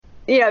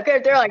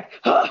they're like,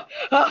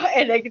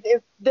 and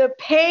the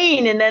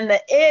pain, and then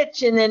the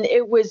itch, and then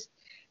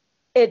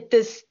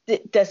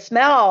the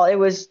smell, it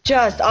was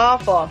just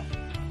awful.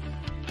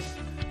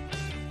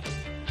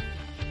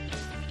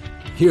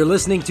 You're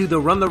listening to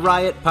the Run the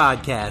Riot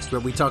Podcast,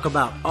 where we talk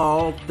about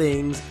all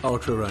things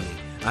ultra running.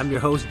 I'm your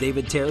host,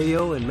 David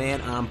Terrio, and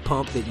man, I'm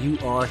pumped that you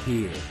are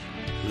here.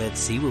 Let's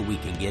see what we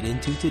can get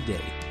into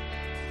today.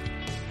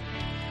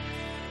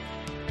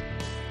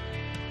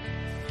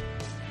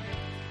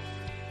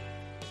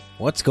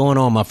 What's going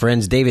on, my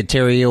friends? David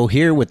Terrio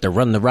here with the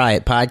Run the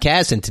Riot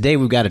Podcast, and today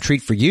we've got a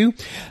treat for you.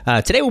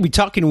 Today we'll be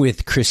talking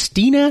with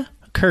Christina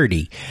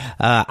Kurty.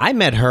 I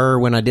met her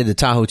when I did the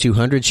Tahoe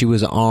 200. She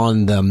was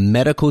on the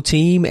medical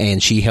team,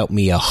 and she helped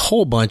me a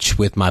whole bunch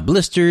with my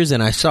blisters,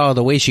 and I saw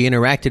the way she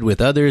interacted with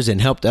others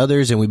and helped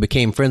others, and we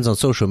became friends on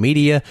social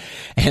media,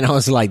 and I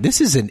was like, this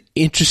is an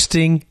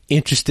interesting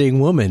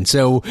woman.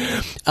 So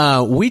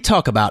we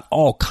talk about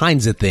all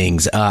kinds of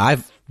things.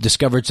 I've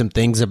discovered some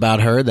things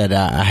about her that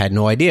I had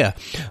no idea.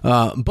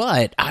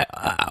 But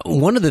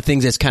one of the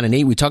things that's kind of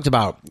neat, we talked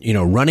about,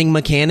 running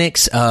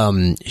mechanics.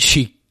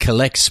 She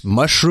collects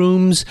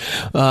mushrooms.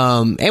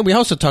 And we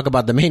also talk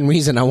about the main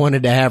reason I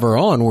wanted to have her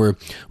on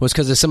was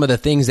because of some of the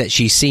things that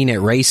she's seen at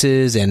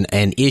races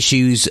and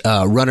issues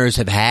runners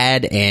have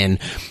had, and,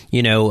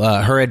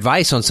 her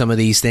advice on some of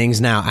these things.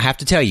 Now, I have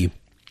to tell you,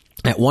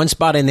 at one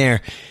spot in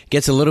there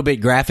gets a little bit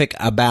graphic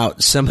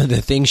about some of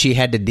the things she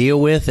had to deal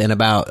with, and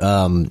about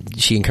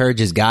she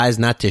encourages guys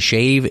not to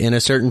shave in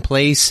a certain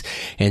place,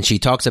 and she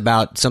talks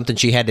about something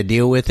she had to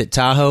deal with at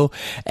Tahoe,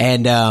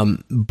 and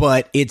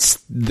but it's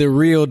the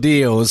real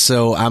deal,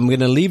 so I'm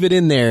gonna leave it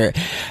in there.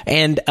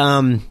 And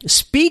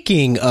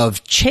speaking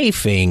of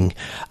chafing,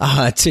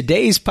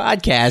 today's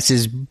podcast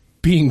is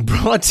being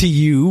brought to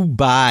you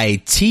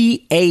by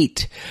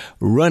T8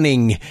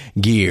 running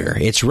gear.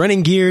 It's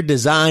running gear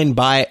designed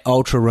by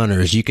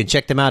Ultrarunners. You can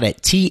check them out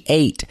at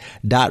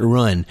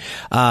t8.run.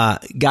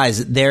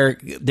 Guys, their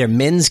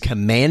men's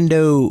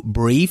commando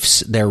briefs,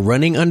 their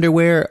running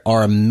underwear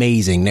are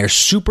amazing. They're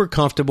super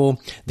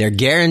comfortable. They're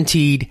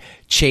guaranteed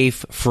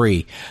chafe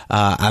free.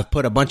 I've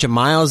put a bunch of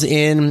miles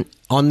in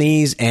on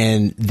these,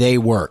 and they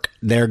work.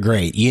 They're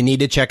great. You need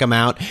to check them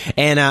out.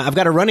 And I've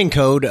got a running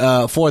code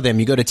for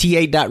them. You go to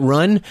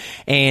t8.run,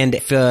 and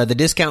the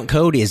discount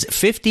code is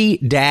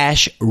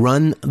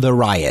 50-Run the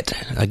Riot.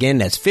 Again,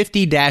 that's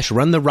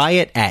 50-Run the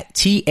Riot at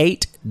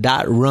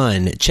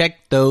t8.run. Check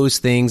those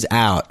things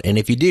out. And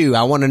if you do,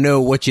 I want to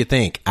know what you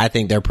think. I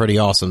think they're pretty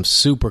awesome.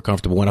 Super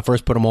comfortable. When I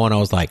first put them on, I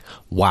was like,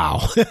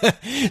 wow.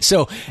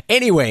 So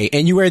anyway,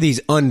 and you wear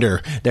these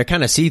under. They're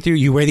kind of see-through.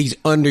 You wear these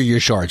under your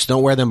shorts.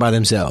 Don't wear them by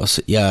themselves.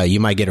 Yeah, you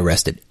might get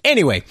arrested.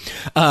 Anyway,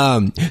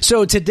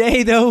 so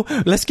today though,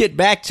 let's get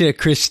back to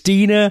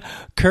Christina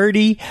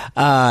Kurty.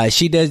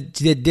 She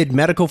did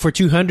medical for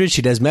 200.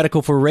 She does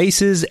medical for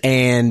races,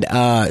 and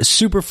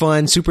super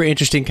fun, super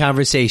interesting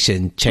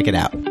conversation. Check it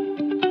out.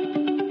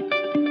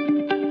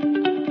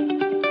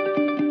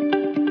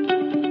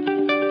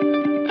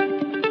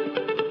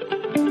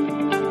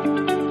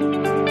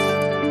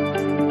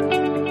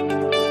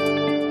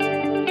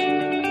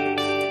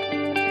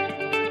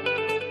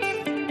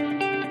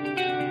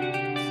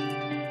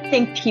 I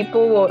think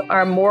people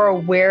are more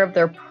aware of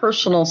their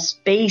personal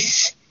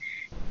space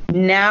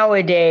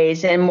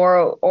nowadays, and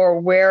more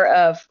aware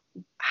of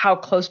how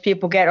close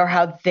people get, or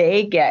how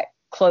they get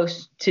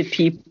close to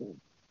people.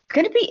 It's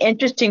going to be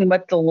interesting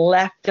what the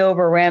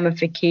leftover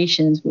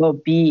ramifications will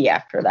be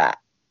after that.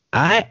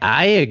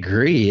 I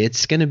agree.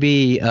 It's going to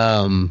be,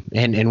 and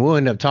we'll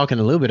end up talking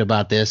a little bit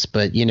about this,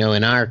 but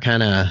in our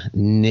kind of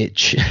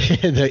niche,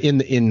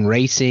 in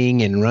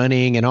racing and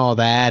running and all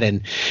that,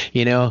 and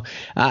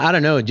I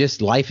don't know,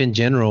 just life in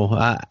general.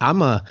 I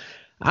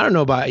don't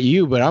know about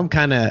you, but I'm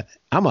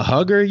a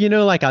hugger.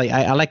 Like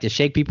I like to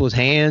shake people's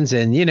hands,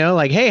 and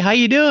like, hey, how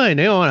you doing?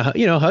 They want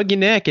to hug your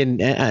neck, and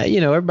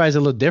everybody's a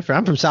little different.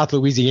 I'm from South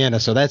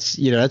Louisiana, so that's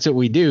that's what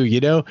we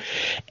do.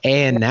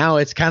 And now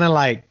it's kind of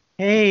like,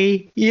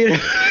 hey,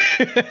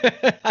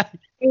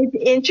 It's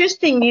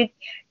interesting.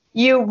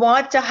 You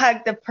want to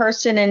hug the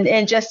person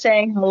and just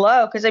saying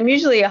hello, because I'm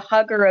usually a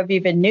hugger of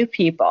even new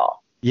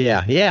people.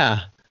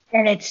 Yeah.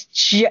 And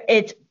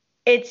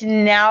it's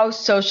now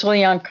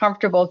socially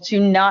uncomfortable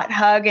to not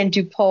hug and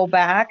to pull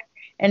back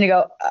and to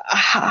go,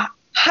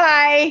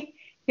 hi,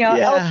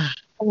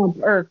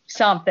 or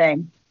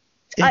something.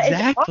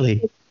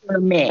 Exactly. It's for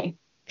me.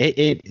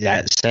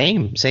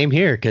 Same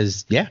here,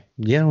 because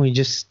we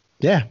just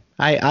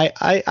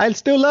I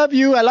still love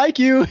you. I like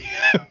you,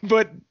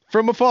 but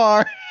from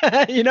afar,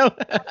 I'm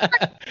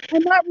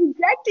not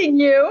rejecting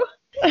you.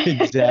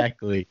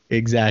 Exactly.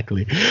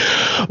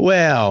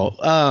 Well,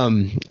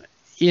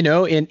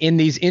 in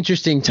these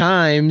interesting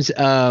times,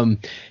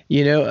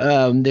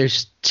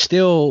 there's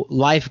still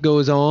life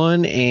goes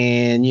on,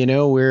 and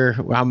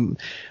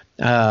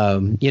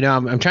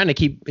I'm trying to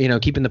keep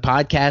keeping the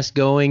podcast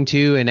going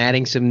too, and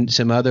adding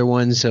some other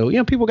ones. So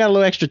people got a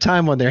little extra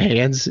time on their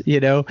hands,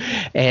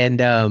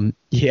 and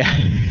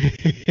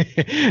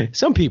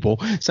some people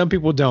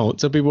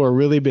don't. Some people are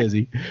really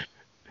busy.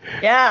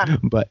 Yeah.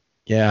 But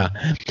yeah.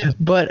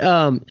 But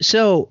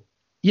so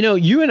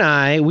you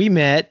and we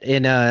met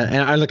in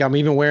and I look, I'm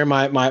even wearing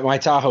my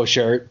Tahoe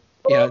shirt.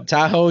 Yeah,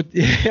 Tahoe.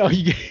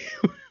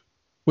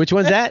 Which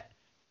one's that?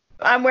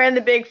 I'm wearing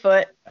the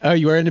Bigfoot. Oh,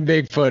 you're wearing the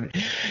Bigfoot.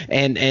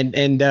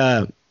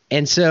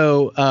 And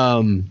so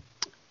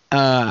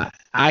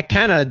I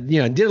kind of,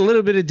 did a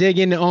little bit of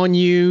digging on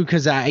you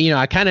because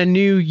I kind of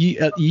knew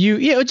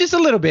you just a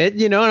little bit,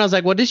 and I was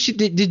like, well,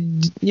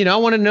 I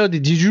want to know,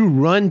 did you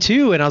run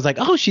too? And I was like,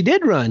 oh, she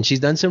did run. She's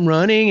done some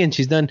running and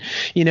she's done,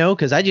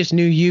 because I just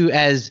knew you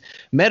as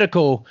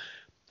medical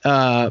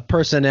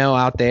personnel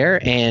out there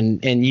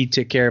and you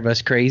took care of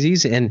us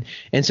crazies.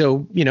 And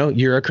so,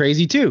 you're a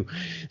crazy too.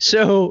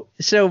 So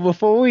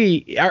before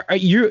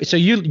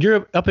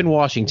you're up in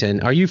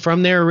Washington. Are you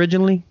from there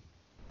originally?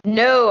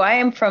 No, I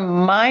am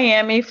from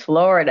Miami,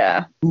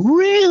 Florida.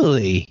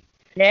 Really?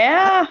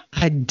 Yeah.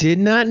 I did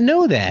not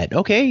know that.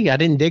 Okay, I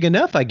didn't dig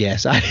enough, I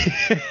guess. I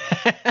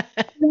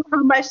don't know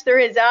how much there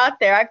is out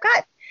there.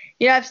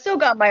 I've still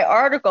got my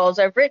articles.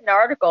 I've written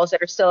articles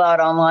that are still out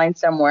online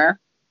somewhere.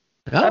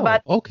 Oh,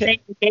 about okay.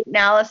 Gate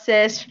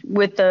analysis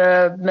with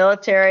the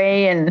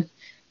military, and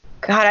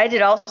God, I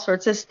did all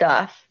sorts of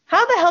stuff.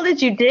 How the hell did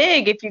you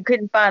dig if you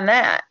couldn't find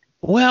that?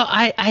 Well,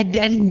 I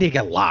didn't dig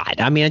a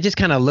lot. I mean, I just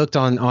kind of looked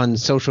on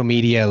social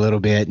media a little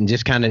bit and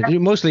just kind of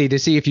mostly to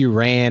see if you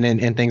ran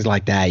and things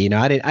like that.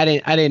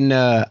 I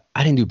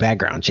didn't do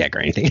background check or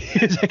anything.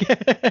 Straight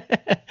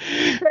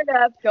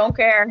up, don't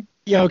care.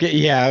 Yeah. Okay.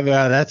 Yeah.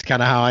 That's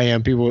kind of how I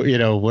am. People,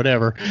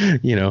 whatever,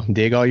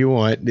 dig all you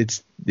want.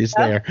 It's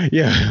there.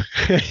 Yeah.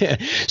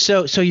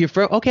 So you're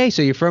from, okay.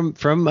 So you're from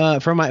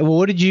well,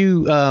 what did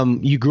you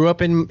grew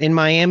up in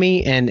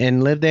Miami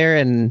and lived there,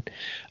 and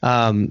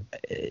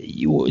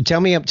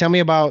tell me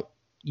about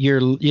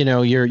your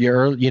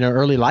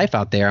early life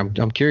out there.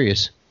 I'm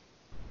curious.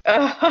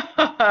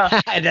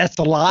 That's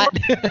a lot.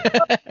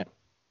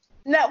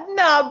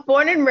 No,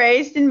 born and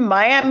raised in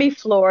Miami,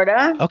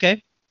 Florida.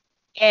 Okay.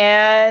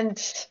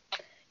 And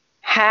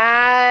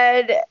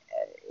had,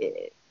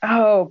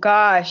 oh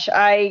gosh,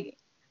 I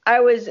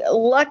was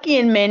lucky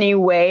in many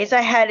ways.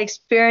 I had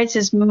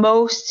experiences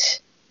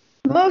most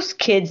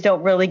kids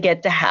don't really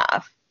get to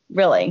have,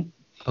 really.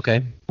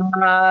 Okay.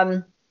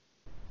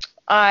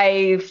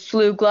 I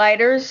flew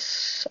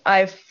gliders.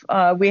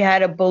 We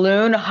had a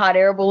balloon, a hot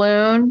air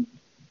balloon.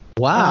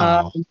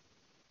 Wow.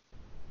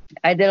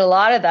 I did a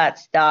lot of that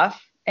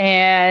stuff,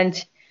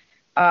 and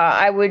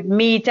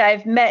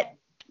I've met,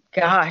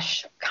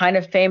 gosh, kind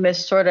of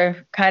famous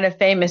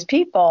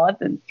people at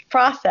the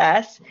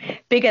process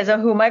because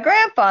of who my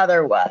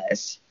grandfather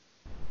was.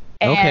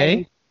 And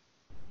okay.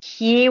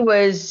 He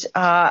was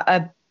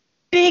a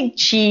big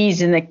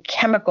cheese in the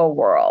chemical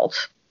world.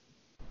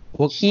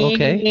 Well,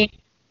 okay.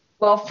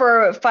 Well,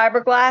 for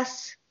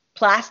fiberglass,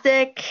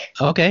 plastic.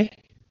 Okay.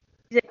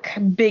 He's a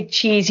big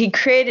cheese. He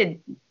created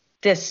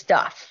this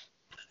stuff.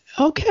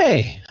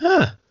 Okay.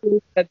 Huh.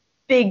 A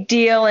big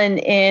deal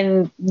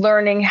in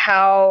learning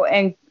how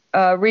and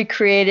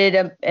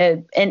recreated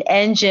an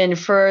engine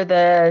for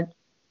the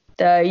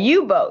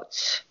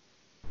U-boats,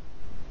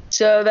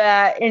 so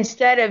that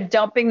instead of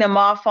dumping them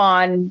off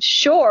on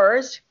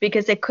shores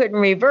because they couldn't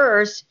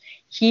reverse,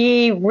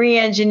 he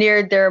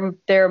re-engineered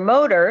their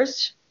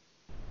motors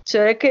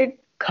so it could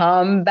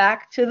come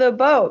back to the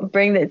boat,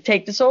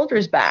 take the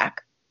soldiers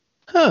back.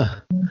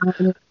 Huh.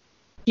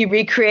 He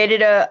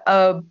recreated not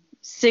a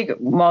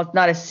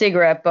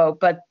cigarette boat,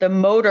 but the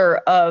motor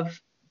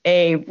of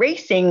a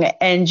racing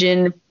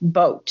engine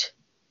boat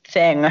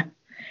thing.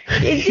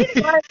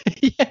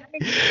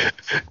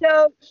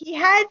 So he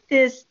had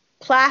this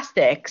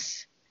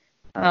plastics,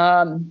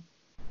 and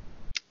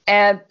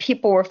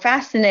people were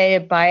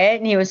fascinated by it.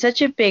 And he was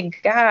such a big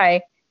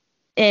guy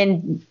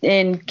in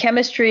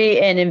chemistry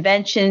and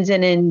inventions,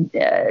 and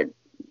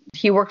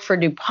he worked for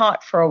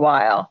DuPont for a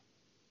while.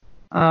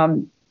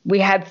 We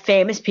had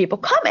famous people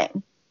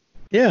coming.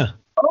 Yeah.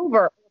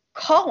 Over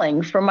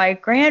calling for my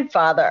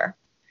grandfather.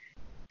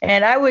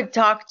 And I would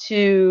talk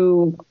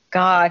to,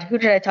 God, who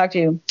did I talk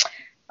to?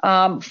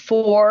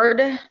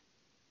 Ford,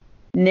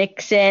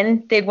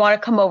 Nixon. They'd want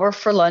to come over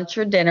for lunch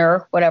or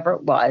dinner, whatever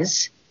it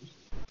was.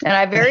 And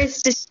I very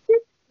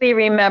specifically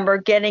remember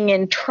getting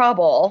in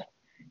trouble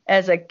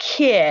as a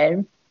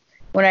kid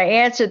when I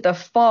answered the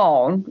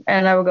phone,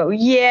 and I would go,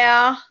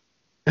 yeah,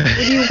 what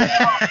do you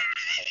want?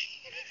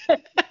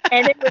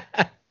 And it was,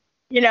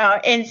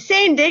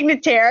 insane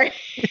dignitary.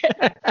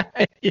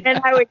 Yeah. And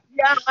I would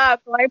yell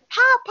out, like,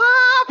 pop,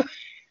 pop.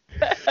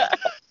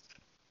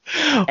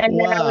 And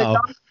then I was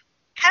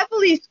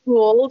heavily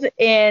schooled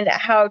in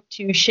how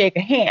to shake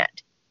a hand.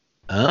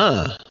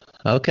 Ah,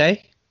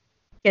 okay.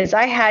 Because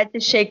I had to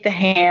shake the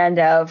hand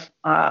of,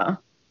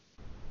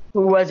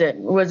 who was it?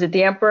 Was it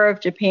the Emperor of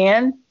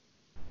Japan?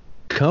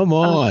 Come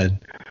on.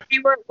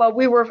 We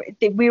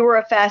were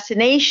a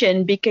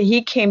fascination because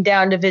he came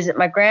down to visit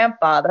my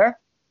grandfather.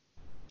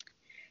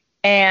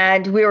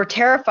 And we were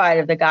terrified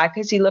of the guy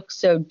because he looked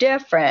so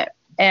different.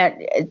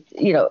 And,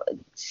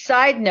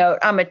 side note,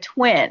 I'm a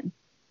twin.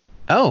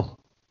 Oh,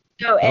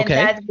 So, and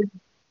okay.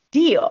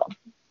 deal.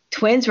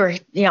 Twins were,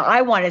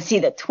 I want to see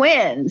the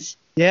twins.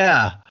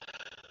 Yeah.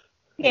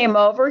 Came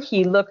over.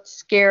 He looked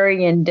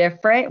scary and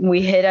different.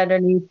 We hid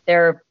underneath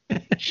their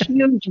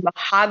huge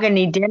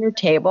mahogany dinner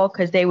table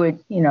because they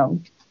would,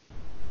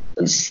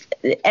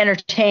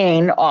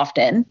 entertain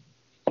often.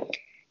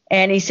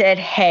 And he said,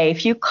 "Hey,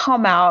 if you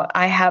come out,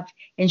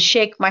 and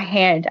shake my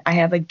hand, I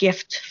have a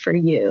gift for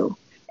you."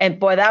 And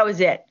boy, that was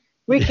it.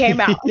 We came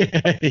out.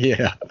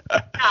 Yeah.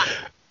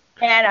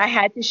 And I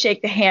had to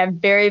shake the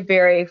hand very,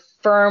 very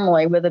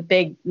firmly with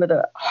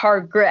a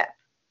hard grip.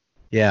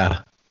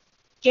 Yeah.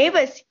 Gave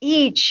us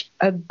each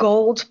a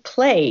gold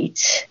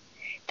plate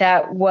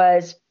that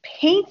was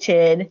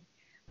painted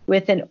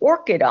with an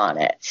orchid on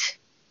it.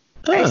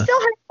 Huh. I still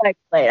have that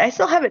plate. I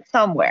still have it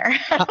somewhere.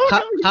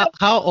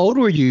 How old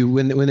were you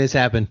when this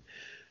happened?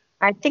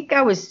 I think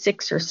I was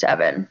 6 or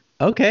 7.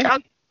 Okay.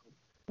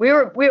 We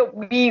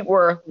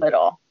were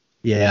little.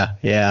 Yeah.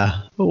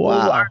 Yeah.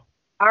 Wow.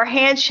 Our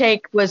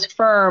handshake was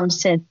firm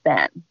since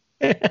then.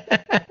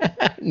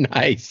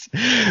 Nice.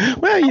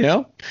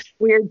 Well,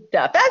 weird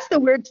stuff. That's the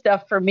weird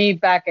stuff for me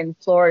back in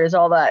Florida is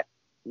all that,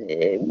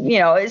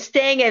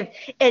 staying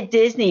at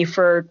Disney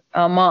for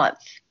a month.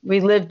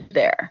 We lived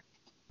there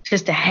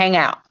just to hang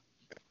out.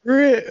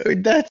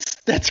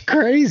 That's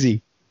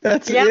crazy.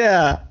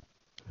 Yeah.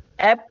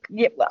 I've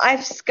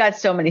got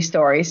so many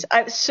stories. I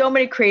have so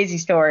many crazy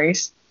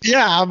stories.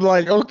 Yeah, I'm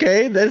like,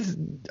 okay,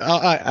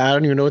 I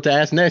don't even know what to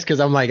ask next because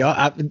I'm like,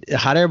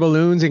 hot air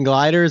balloons and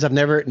gliders. I've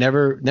never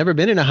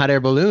been in a hot air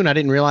balloon. I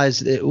didn't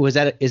realize is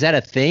that a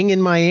thing in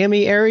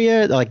Miami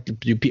area? Like,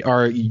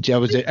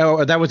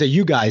 that was a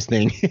you guys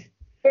thing.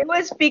 It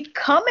was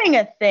becoming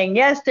a thing.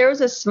 Yes, there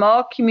was a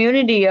small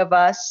community of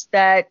us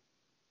that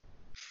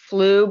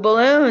flew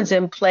balloons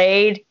and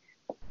played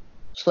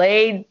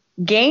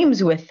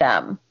games with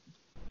them.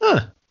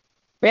 Huh.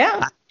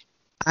 Yeah.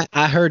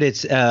 I heard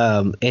it's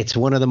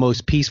one of the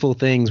most peaceful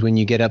things when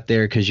you get up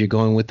there because you're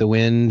going with the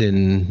wind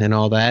and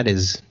all that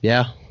is,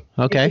 yeah.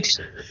 Okay. It's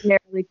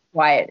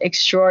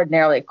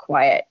extraordinarily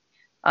quiet.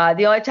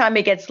 The only time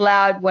it gets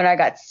loud when I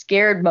got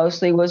scared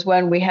mostly was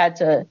when we had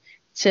to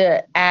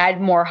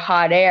add more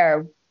hot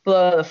air,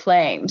 blow the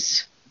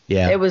flames.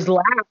 Yeah. It was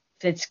loud.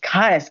 It's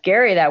kind of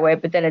scary that way,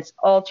 but then it's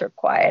ultra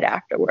quiet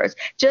afterwards.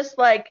 Just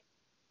like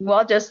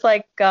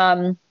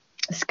skydiving.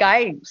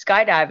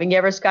 You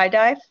ever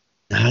skydive?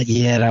 Not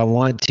yet. I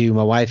want to.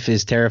 My wife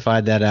is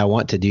terrified that I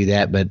want to do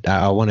that, but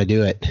I want to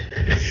do it.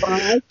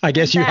 Well, I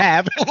guess you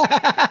have.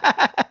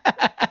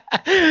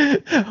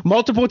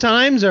 Multiple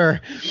times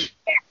or?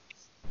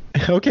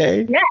 Yes.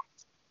 Okay. Yes.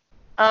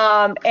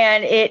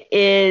 And it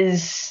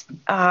is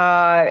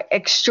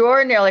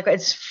extraordinarily,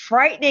 it's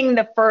frightening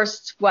the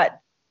first,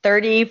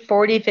 30,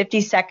 40,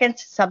 50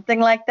 seconds, something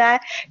like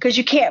that, because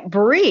you can't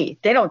breathe.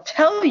 They don't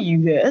tell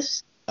you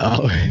this.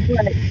 Oh.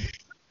 But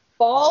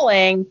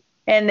falling.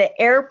 And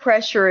the air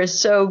pressure is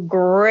so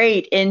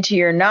great into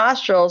your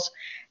nostrils,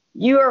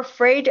 you are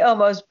afraid to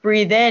almost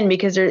breathe in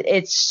because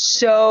it's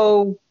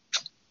so,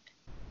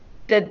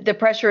 the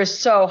pressure is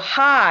so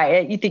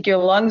high, you think your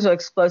lungs will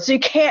explode. So you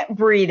can't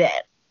breathe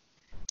in.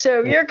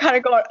 So you're kind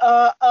of going,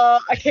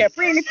 I can't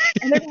breathe.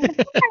 And then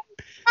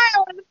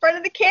smile in the front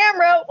of the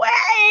camera,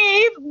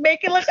 wave,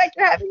 make it look like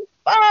you're having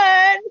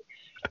fun.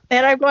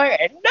 And I'm going,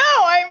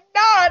 no, I'm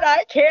not.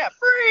 I can't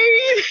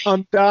breathe.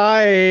 I'm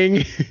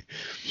dying.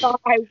 So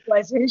I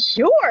wasn't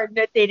sure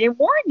that they didn't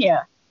warn you.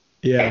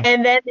 Yeah.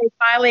 And then they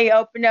finally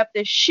opened up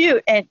the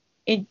chute, and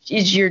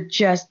you're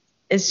just,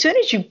 as soon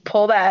as you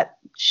pull that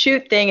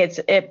chute thing,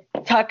 it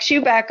tucks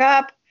you back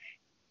up,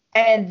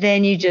 and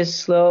then you just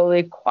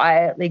slowly,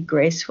 quietly,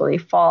 gracefully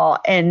fall,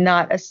 and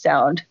not a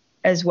sound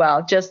as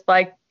well, just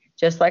like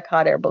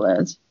hot air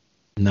balloons.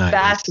 Nice.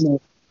 Fascinating.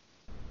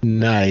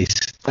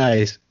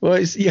 Nice.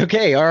 Well,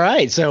 okay. All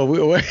right. So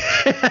we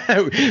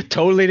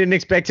totally didn't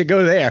expect to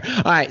go there.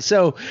 All right.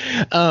 So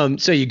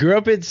you grew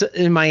up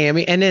in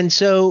Miami, and then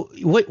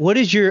what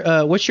is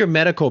your what's your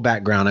medical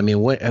background? I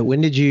mean,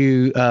 when did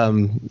you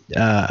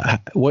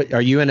what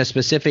are you in a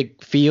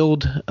specific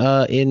field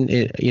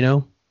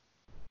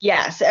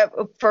Yes,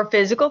 for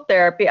physical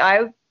therapy,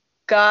 I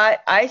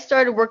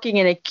started working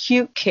in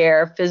acute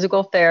care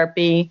physical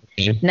therapy,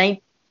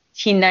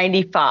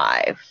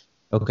 1995.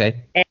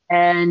 Okay.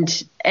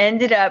 And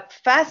ended up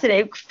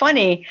fascinated.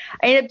 Funny,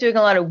 I ended up doing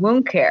a lot of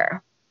wound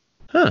care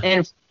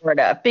in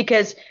Florida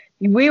because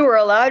we were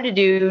allowed to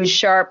do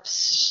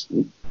sharps,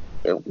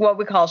 what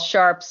we call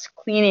sharps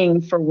cleaning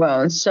for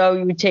wounds. So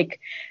you would take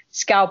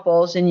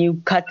scalpels and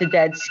you cut the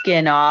dead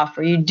skin off,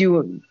 or you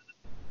do,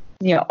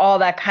 all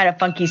that kind of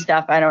funky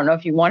stuff. I don't know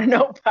if you want to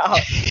know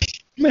about.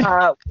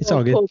 It's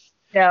all good.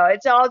 No,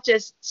 it's all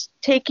just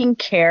taking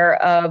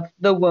care of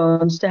the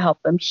wounds to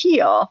help them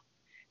heal.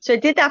 So I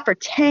did that for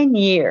 10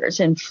 years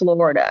in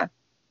Florida.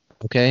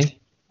 Okay.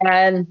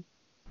 And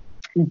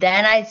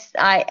then I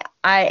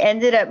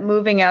ended up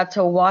moving out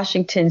to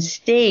Washington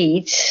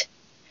State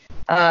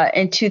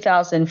in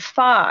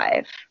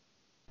 2005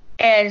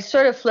 and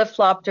sort of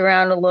flip-flopped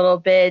around a little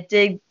bit,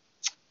 did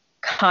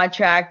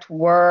contract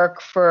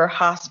work for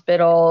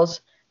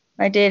hospitals,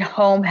 I did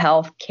home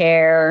health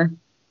care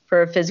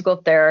for physical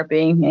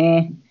therapy.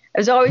 I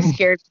was always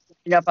scared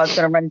if I was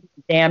going to run into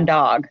a damn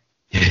dog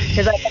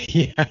because I had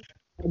Yeah.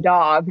 a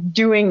dog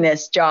doing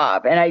this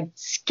job, and it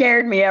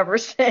scared me ever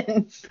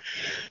since.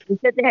 They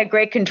said they had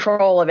great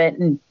control of it,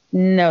 and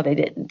no, they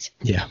didn't.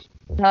 Yeah.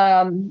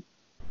 And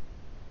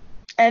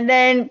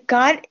then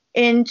got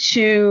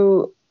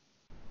into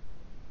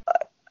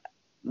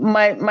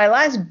my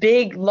last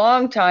big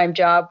long time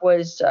job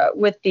was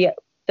with the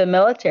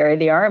military,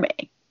 the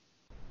Army.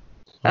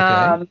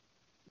 Okay.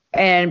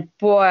 And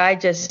boy, I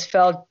just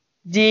felt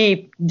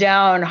deep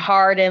down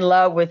hard in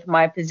love with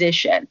my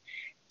position.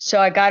 So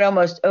I got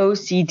almost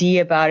OCD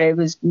about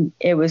it.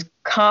 It was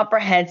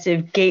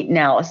comprehensive gait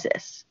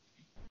analysis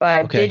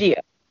by video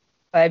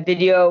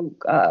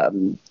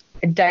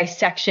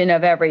dissection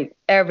of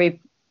every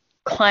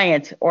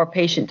client or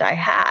patient I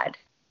had.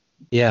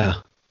 Yeah.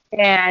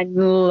 And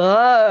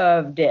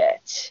loved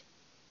it.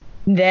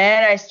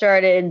 Then I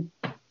started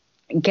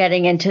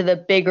getting into the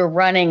bigger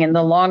running and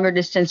the longer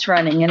distance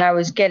running. And I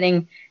was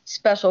getting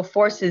special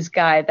forces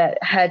guy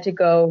that had to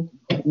go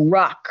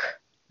ruck,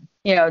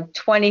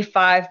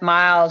 25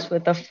 miles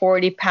with a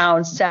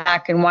 40-pound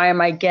sack. And why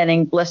am I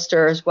getting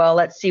blisters? Well,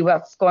 let's see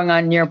what's going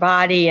on in your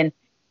body. And,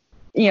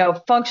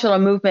 functional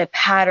movement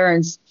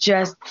patterns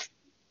just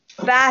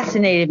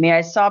fascinated me.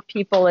 I saw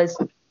people as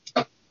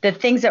the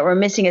things that were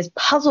missing as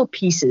puzzle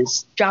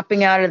pieces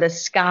dropping out of the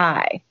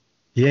sky.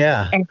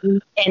 Yeah.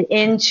 And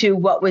into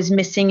what was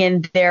missing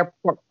in their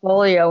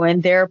portfolio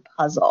and their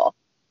puzzle.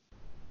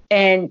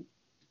 And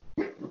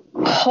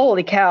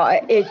holy cow,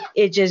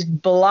 it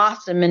just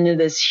blossomed into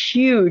this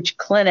huge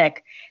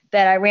clinic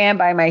that I ran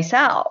by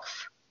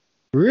myself.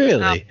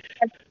 Really?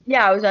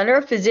 Yeah, I was under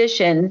a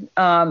physician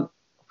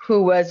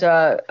who was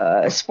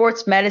a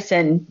sports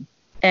medicine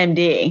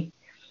MD.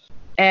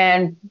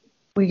 And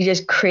we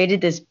just created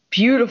this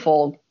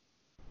beautiful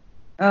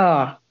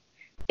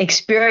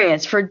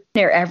experience for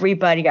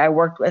everybody I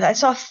worked with. I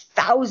saw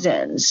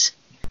thousands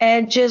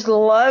and just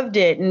loved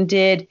it and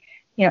did,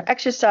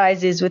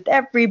 exercises with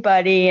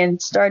everybody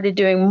and started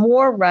doing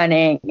more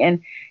running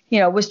and,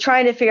 was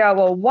trying to figure out,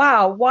 well,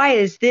 wow, why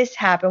does this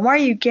happen? Why are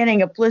you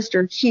getting a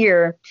blister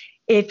here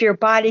if your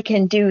body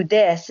can do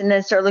this? And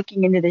then start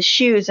looking into the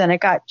shoes, and I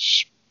got,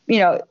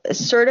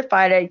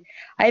 certified.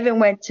 I even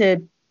went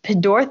to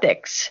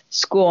pedorthics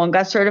school and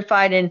got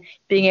certified in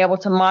being able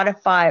to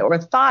modify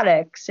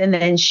orthotics and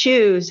then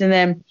shoes. And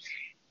then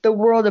the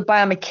world of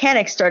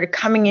biomechanics started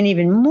coming in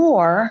even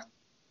more.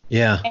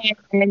 Yeah.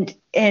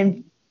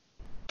 And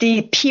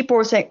the people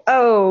were saying,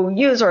 oh,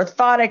 use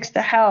orthotics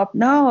to help.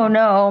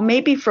 No,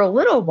 maybe for a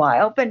little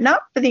while, but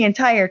not for the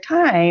entire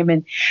time.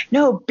 And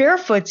no,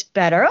 barefoot's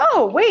better.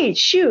 Oh, wait,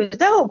 shoes.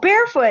 No,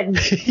 barefoot. And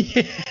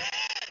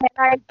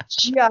I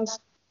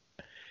just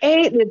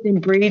ate, lived,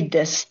 and breathed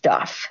this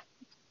stuff.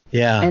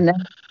 Yeah. And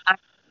then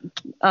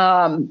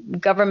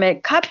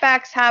government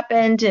cutbacks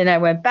happened, and I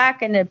went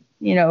back into,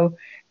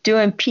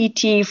 doing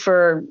PT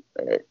for,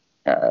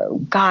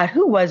 God,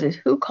 who was it?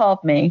 Who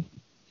called me?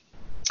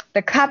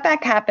 The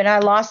cutback happened. I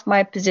lost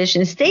my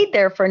position, stayed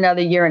there for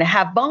another year and a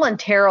half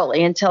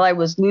voluntarily until I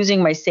was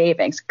losing my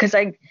savings. Because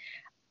I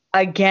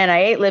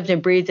ate, lived,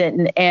 and breathed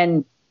it.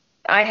 And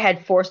I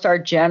had 4-star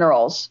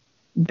generals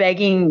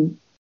begging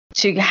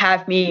to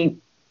have me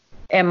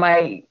and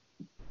my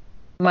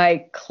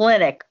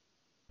clinic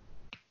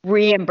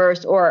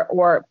reimbursed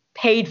or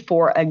paid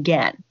for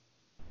again.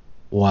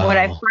 Wow. When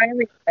I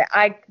finally,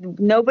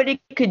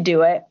 nobody could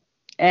do it.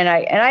 And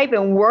I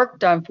even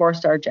worked on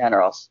 4-star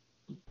generals.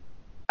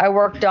 I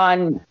worked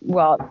on,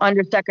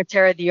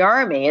 Undersecretary of the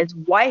Army. His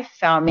wife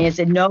found me and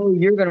said, no,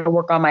 you're going to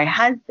work on my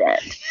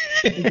husband.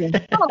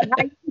 Said, oh,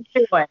 how you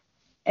doing?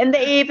 And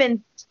they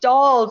even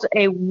installed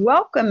a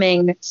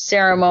welcoming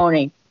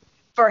ceremony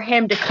for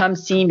him to come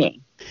see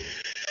me.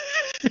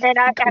 And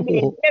I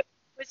mean, it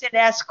was an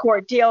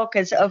escort deal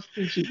because of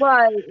who he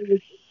was. It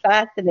was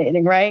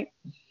fascinating, right?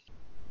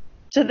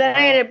 So then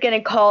I ended up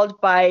getting called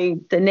by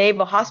the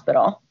Naval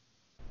Hospital.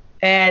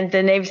 And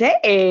the Navy said,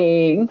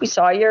 hey, we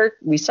saw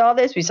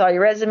this, we saw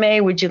your resume.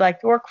 Would you like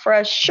to work for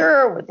us?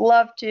 Sure, would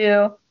love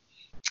to.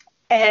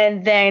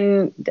 And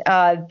then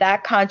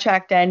that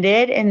contract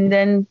ended, and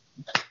then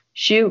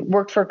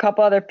worked for a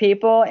couple other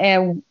people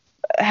and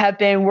have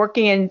been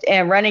working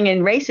and running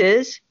in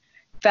races.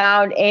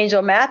 Found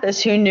Angel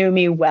Mathis, who knew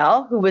me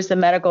well, who was the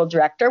medical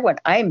director when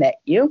I met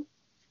you.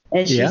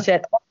 And she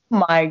said, oh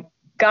my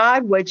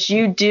God, what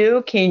you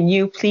do, can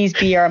you please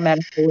be our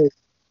medical lead?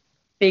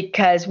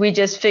 Because we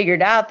just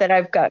figured out that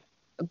I've got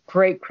a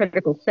great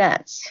critical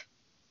sense.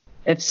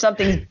 If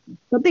something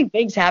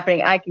big's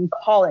happening, I can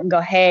call it and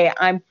go, hey,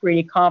 I'm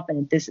pretty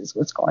confident this is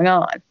what's going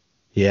on.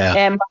 Yeah.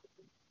 And my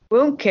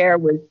wound care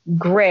was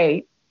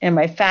great. And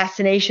my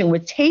fascination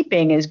with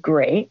taping is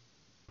great.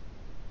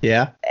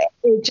 Yeah.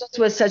 It just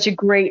was such a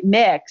great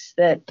mix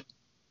that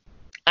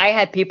I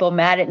had people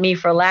mad at me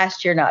for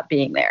last year not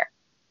being there.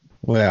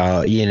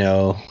 Well, are you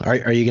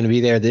going to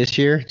be there this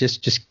year?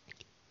 Just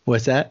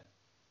what's that?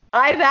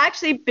 I've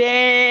actually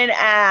been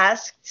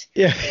asked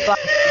by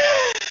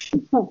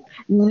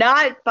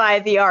not by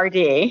the RD,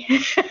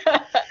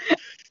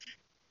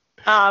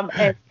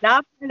 and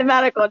not by the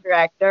medical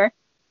director,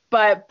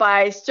 but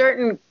by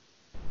certain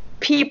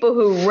people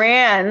who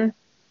ran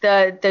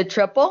the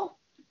triple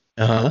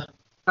to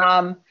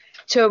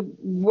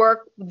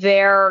work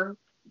their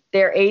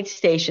aid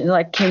station.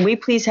 Like, can we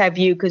please have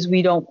you? Because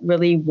we don't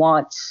really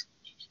want.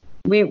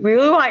 We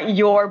really want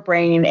your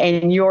brain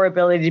and your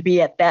ability to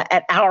be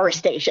at our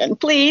station,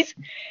 please.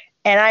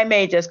 And I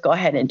may just go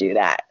ahead and do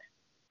that.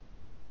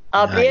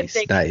 I'll be at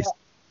Bigfoot,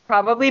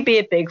 probably be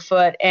at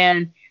Bigfoot.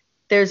 And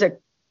there's a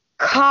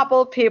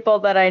couple people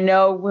that I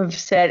know have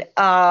said,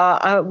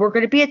 we're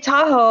going to be at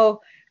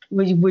Tahoe.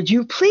 Would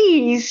you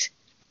please?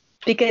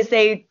 Because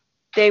they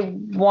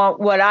want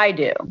what I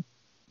do,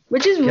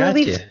 which is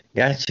really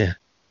gotcha.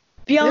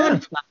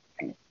 Beyond fun.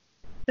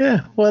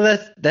 Yeah, well,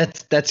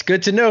 that's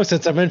good to know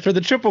since I'm in for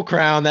the Triple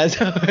Crown. That's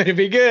going to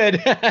be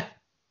good.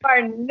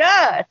 Are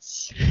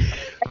nuts.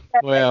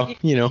 Well,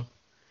 you know.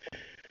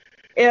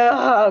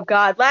 Oh,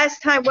 God.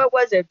 Last time, what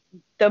was it?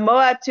 The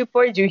Moab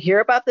 240. Did you hear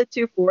about the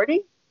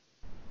 240?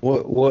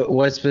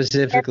 What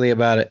specifically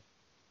about it?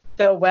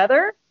 The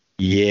weather?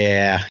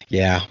 Yeah.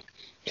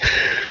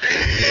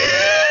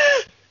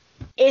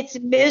 It's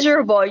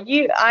miserable.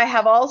 I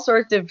have all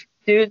sorts of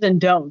do's and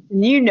don'ts,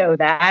 and you know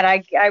that.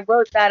 I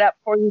wrote that up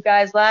for you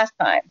guys last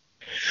time.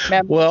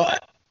 Remember? Well,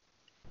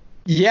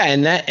 yeah,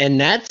 and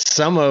that's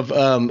some of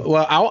I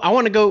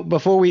want to go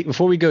before we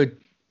go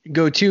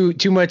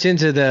too much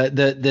into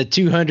the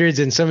 200s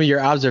and some of your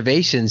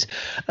observations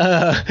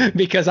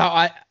because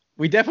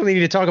we definitely need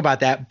to talk about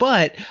that.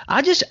 But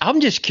I'm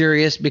just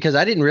curious because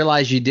I didn't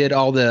realize you did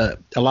a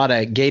lot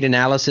of gait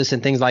analysis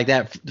and things like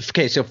that.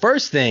 Okay, so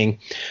first thing,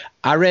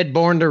 I read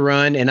Born to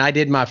Run, and I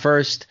did my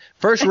first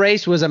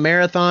race was a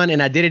marathon,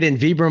 and I did it in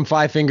Vibram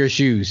 5-finger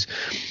shoes.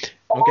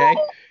 Okay.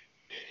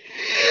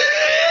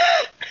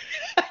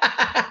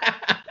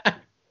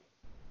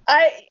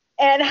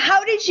 And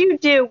how did you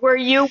do? Were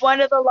you one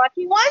of the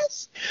lucky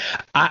ones?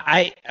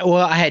 I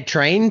had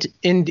trained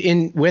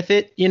in with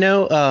it, you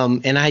know,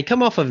 and I had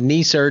come off of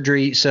knee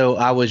surgery, so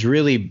I was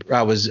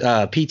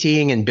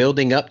PTing and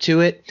building up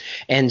to it,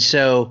 and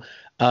so.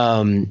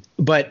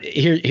 But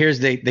here's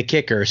the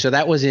kicker. So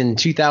that was in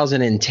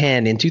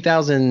 2010. In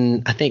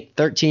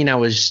 2013, I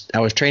was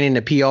training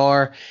the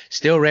PR,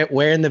 still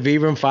wearing the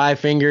Vibram 5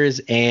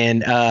 fingers,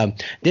 and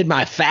did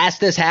my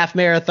fastest half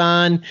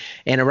marathon.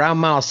 And around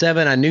mile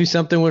 7, I knew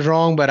something was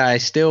wrong, but I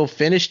still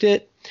finished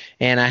it.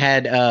 And I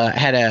had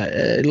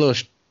a little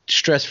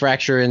stress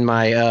fracture in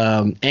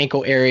my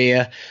ankle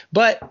area,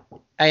 but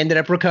I ended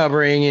up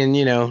recovering, and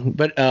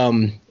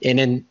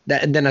and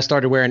then I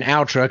started wearing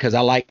Ultra because I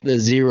like the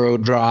zero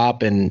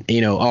drop and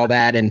all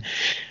that,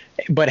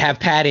 but have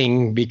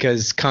padding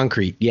because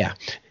concrete. Yeah.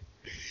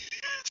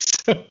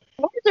 So,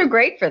 those are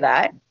great for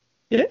that.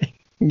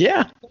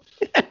 Yeah.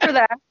 For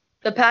that,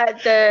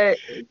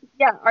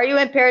 Are you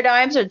in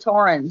Paradigms or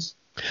Torrens?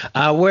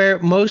 I wear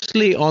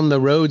mostly on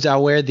the roads. I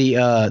wear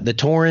the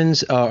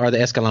Torrens or the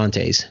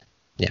Escalantes.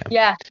 Yeah.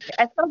 Yeah,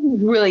 that stuff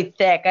is really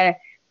thick.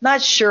 Not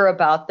sure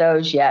about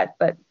those yet,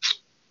 but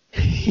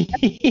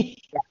I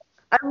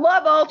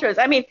love Ultras.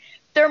 I mean,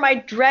 they're my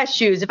dress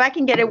shoes. If I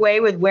can get away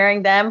with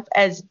wearing them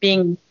as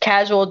being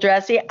casual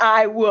dressy,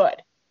 I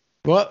would.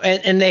 Well,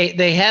 and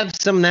they have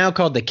some now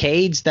called the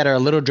Cades that are a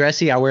little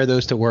dressy. I wear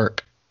those to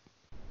work.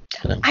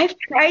 I've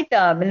tried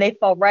them, and they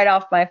fall right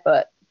off my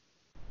foot.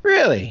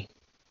 Really?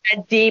 A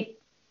deep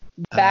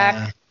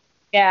back.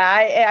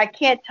 Yeah, I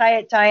can't tie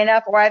it tight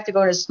enough, or I have to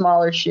go in a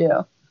smaller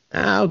shoe.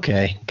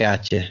 Okay,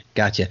 gotcha.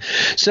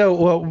 So,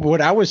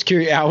 what I was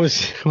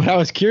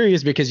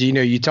curious because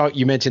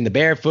you mentioned the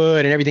barefoot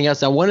and everything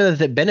else. Now, one of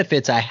the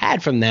benefits I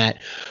had from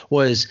that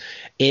was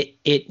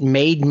it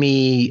made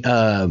me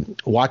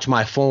watch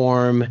my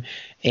form,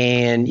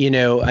 and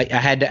I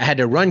had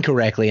to run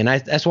correctly, and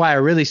that's why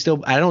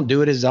I don't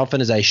do it as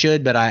often as I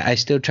should, but I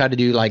still try to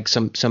do like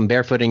some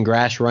barefoot and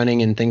grass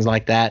running and things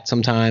like that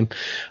sometime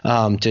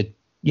to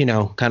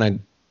kind of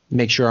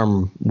make sure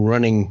I'm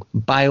running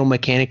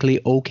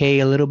biomechanically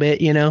okay a little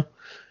bit, You're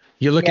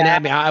looking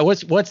at me.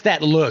 What's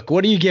that look?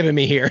 What are you giving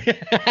me here?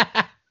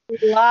 A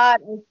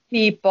lot of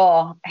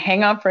people.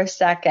 Hang on for a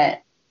second.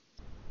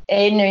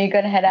 Aiden, are you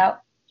going to head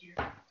out?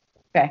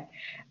 Okay.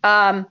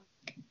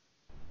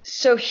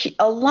 So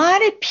a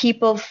lot of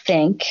people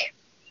think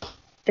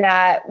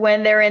that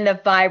when they're in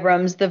the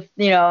Vibrams, the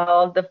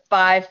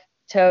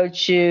 5-toed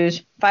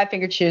shoes,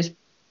 5-fingered shoes,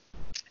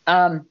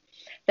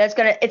 it's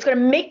gonna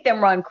make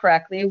them run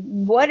correctly.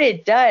 What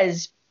it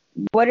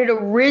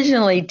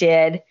originally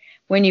did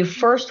when you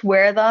first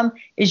wear them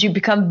is you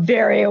become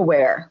very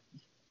aware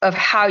of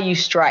how you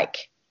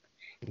strike.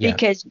 Yeah.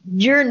 Because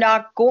you're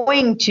not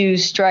going to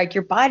strike.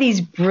 Your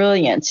body's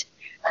brilliant.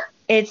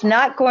 It's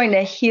not going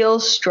to heel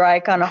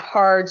strike on a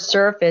hard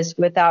surface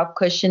without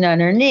cushion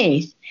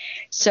underneath.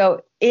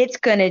 So it's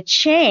going to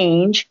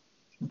change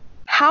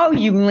how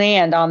you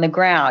land on the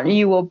ground.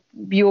 You will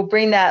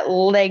bring that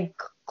leg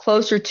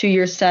closer to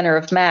your center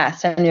of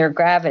mass and your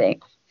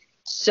gravity.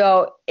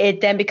 So it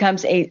then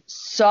becomes a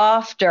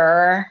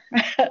softer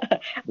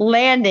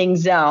landing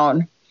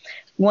zone.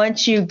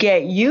 Once you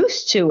get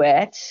used to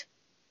it,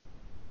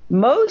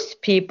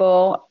 most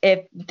people,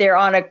 if they're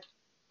on a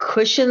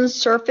cushion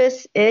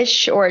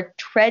surface-ish or a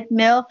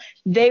treadmill,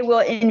 they will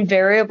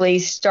invariably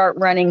start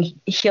running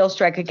heel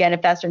strike again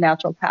if that's their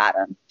natural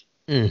pattern.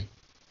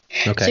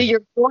 Okay. So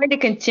you're going to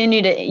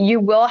continue you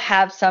will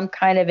have some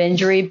kind of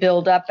injury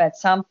build up at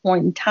some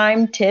point in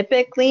time.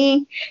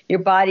 Typically, your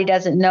body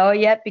doesn't know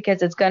yet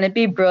because it's going to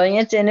be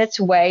brilliant in its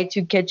way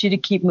to get you to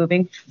keep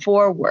moving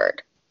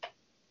forward.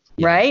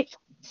 Yeah. Right?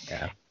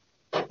 Yeah.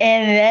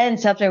 And then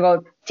something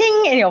will go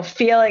ding, and you'll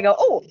feel it go,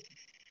 oh,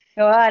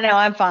 no,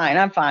 I'm fine.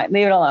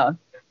 Leave it alone.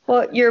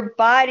 Well, your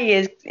body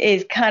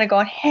is kind of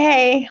going,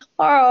 hey,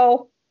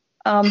 hello,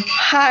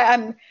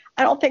 hi,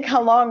 I don't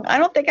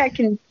think I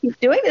can keep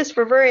doing this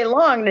for very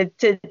long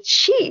to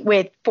cheat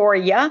for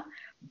you.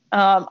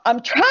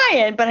 I'm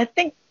trying, but I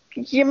think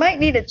you might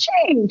need a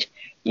change.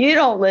 You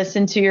don't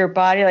listen to your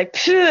body like,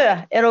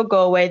 it'll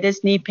go away.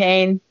 This knee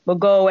pain will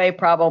go away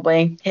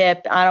probably.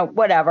 Hip,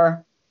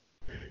 whatever.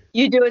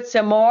 You do it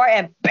some more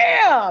and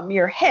bam,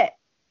 you're hit.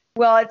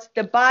 Well, it's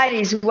the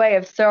body's way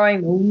of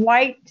throwing the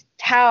white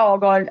towel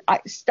going,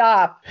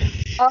 stop.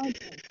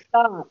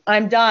 Stop.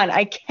 I'm done.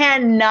 I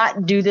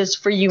cannot do this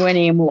for you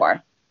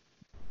anymore.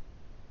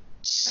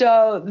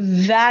 So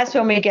that's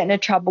when we get into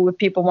trouble with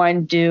people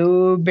wanting to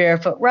do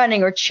barefoot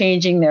running or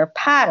changing their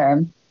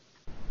pattern.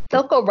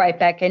 They'll go right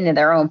back into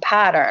their own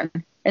pattern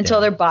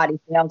until their body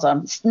fails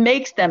them,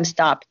 makes them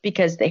stop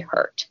because they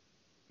hurt.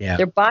 Yeah.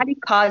 Their body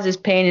causes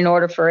pain in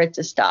order for it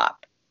to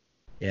stop.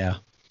 Yeah.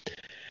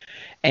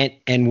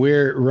 And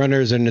we're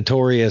runners are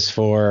notorious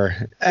for,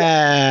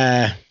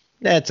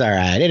 that's all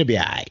right. It'll be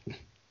all right.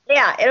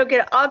 Yeah,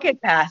 I'll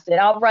get past it.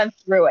 I'll run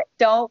through it.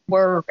 Don't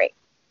worry.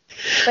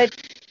 But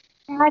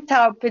that's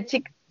how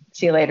see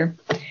you later.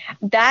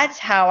 That's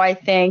how I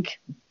think,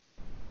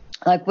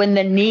 like when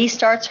the knee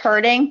starts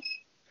hurting,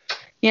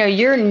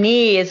 your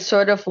knee is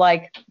sort of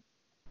like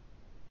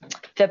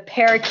the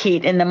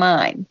parakeet in the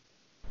mine.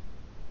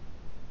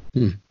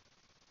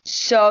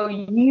 So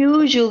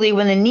usually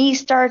when the knee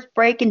starts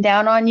breaking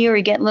down on you or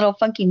you're getting little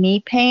funky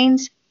knee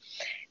pains,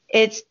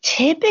 it's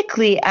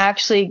typically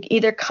actually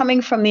either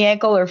coming from the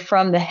ankle or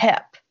from the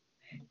hip.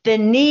 The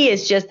knee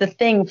is just the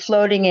thing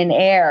floating in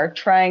air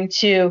trying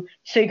to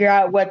figure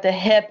out what the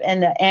hip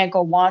and the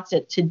ankle wants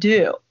it to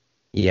do.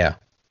 Yeah.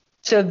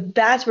 So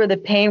that's where the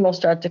pain will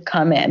start to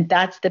come in.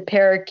 That's the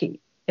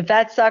parakeet. If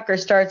that sucker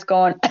starts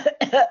going,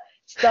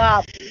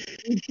 stop,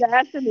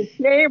 that's in the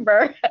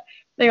chamber,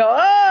 they go,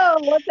 oh,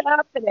 what's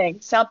happening?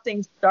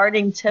 Something's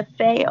starting to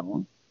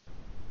fail.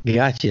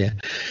 Gotcha.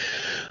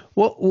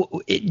 Well,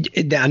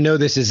 I know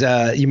this is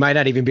you might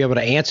not even be able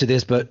to answer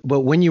this, but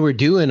when you were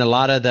doing a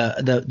lot of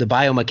the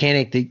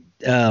biomechanic,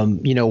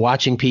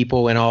 watching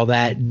people and all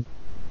that,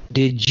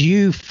 did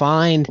you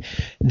find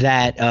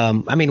that?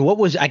 What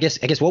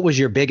was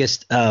your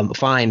biggest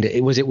find?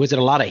 Was it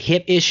a lot of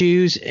hip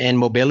issues and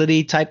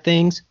mobility type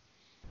things?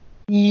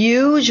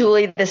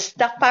 Usually, the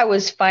stuff I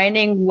was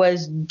finding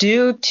was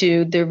due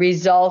to the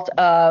result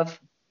of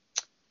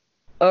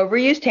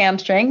overused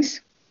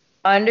hamstrings,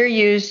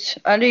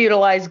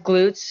 underutilized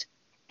glutes,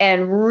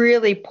 and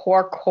really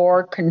poor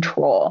core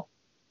control,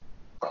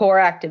 core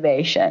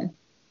activation.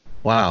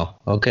 Wow.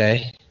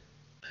 Okay.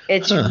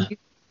 It's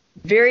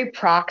very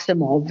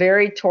proximal,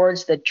 very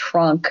towards the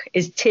trunk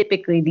is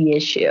typically the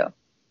issue.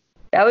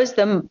 That was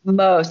the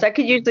most. I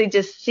could usually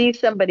just see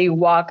somebody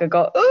walk and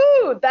go,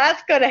 ooh,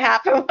 that's going to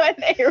happen when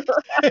they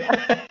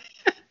run.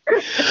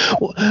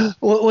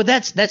 Well,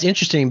 that's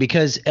interesting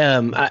because,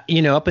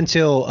 up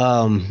until,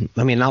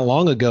 not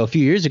long ago, a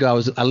few years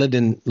ago, I lived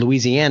in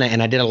Louisiana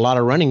and I did a lot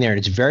of running there and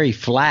it's very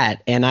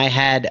flat. And I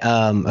had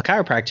a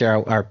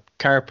chiropractor, our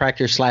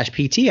chiropractor /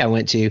 PT I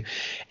went to,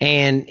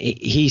 and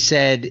he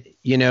said,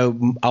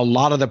 a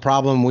lot of the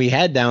problem we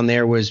had down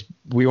there was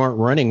we weren't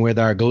running with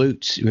our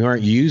glutes. We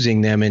weren't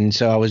using them. And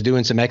so I was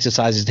doing some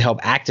exercises to help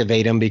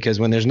activate them because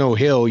when there's no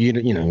hill, you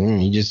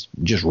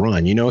just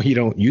run, you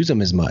don't use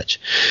them as much.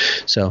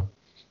 So,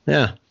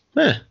 yeah.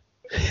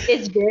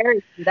 It's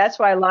that's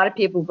why a lot of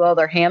people blow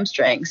their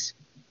hamstrings.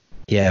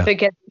 Yeah.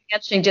 Because the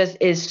hamstring just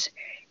is,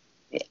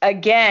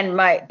 again,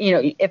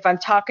 if I'm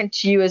talking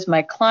to you as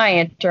my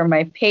client or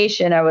my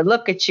patient, I would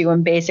look at you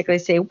and basically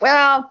say,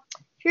 well,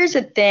 here's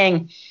the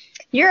thing.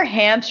 Your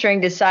hamstring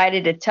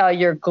decided to tell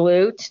your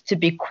glute to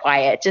be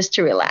quiet, just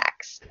to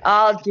relax.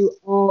 I'll do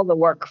all the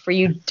work for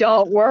you.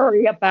 Don't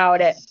worry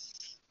about it.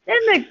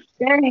 Then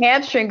their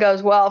hamstring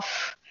goes, well,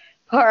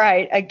 all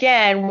right,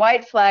 again,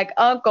 white flag,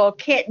 uncle,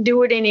 can't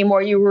do it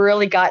anymore. You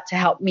really got to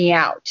help me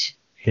out.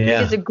 Yeah.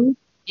 Because the glute is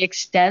the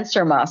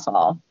extensor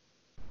muscle.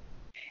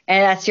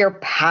 And that's your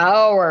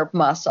power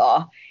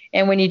muscle.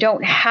 And when you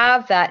don't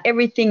have that,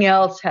 everything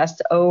else has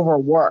to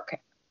overwork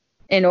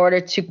in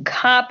order to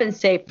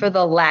compensate for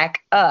the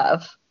lack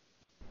of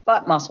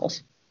butt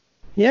muscles.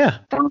 Yeah.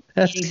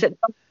 The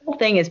whole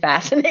thing is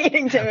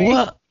fascinating to me.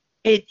 Well,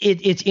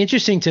 It's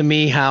interesting to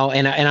me how,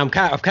 and I've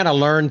kind of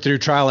learned through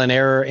trial and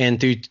error and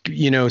through,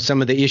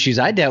 some of the issues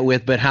I dealt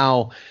with, but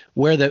how,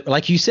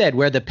 like you said,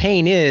 where the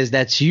pain is,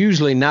 that's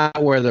usually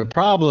not where the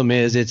problem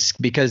is. It's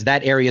because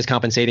that area is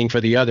compensating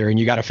for the other, and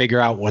you got to figure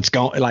out what's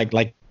going,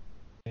 like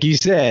you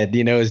said,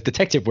 it's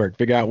detective work,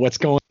 figure out what's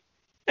going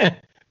on.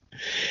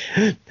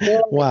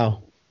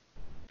 Wow.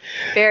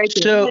 Very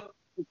good. So,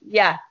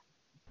 yeah.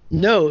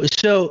 No,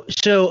 so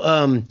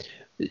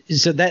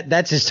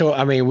that's just so.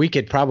 I mean, we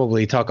could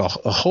probably talk a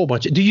whole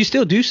bunch. Do you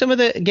still do some of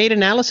the gait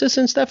analysis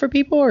and stuff for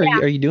people, or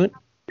are you doing?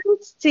 I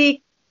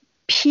see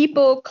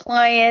people,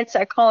 clients.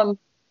 I call them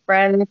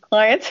friend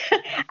clients.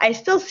 I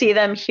still see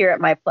them here at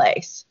my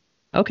place.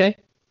 Okay.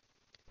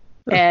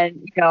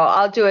 And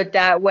I'll do it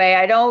that way.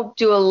 I don't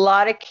do a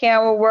lot of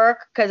camera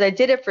work because I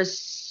did it for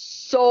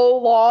so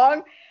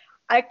long.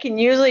 I can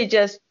usually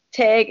just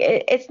take.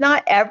 It's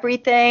not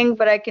everything,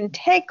 but I can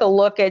take a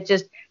look at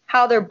just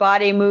how their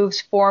body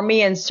moves for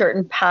me in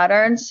certain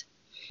patterns,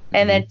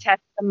 and then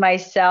test them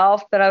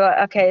myself. But I'm like,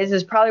 okay, this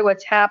is probably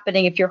what's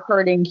happening. If you're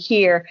hurting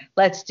here,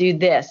 let's do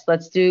this.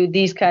 Let's do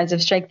these kinds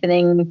of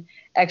strengthening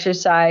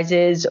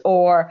exercises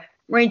or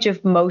range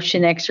of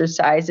motion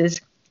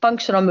exercises,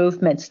 functional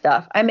movement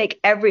stuff. I'd make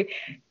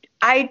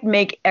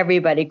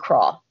everybody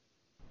crawl.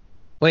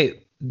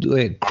 Wait,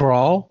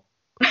 crawl?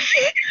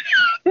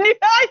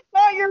 I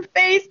saw your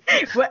face.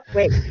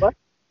 Wait, what?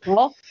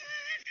 Crawl?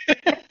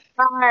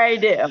 I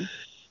do.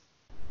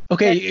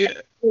 Okay.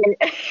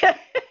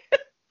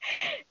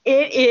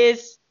 It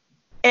is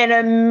an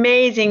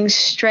amazing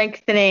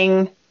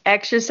strengthening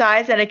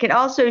exercise, and it can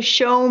also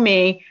show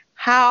me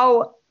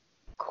how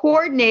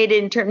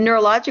coordinated and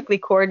neurologically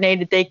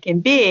coordinated they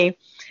can be,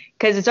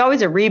 because it's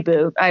always a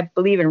reboot. I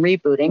believe in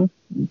rebooting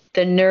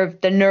the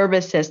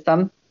nervous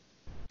system.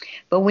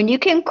 But when you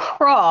can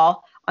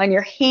crawl on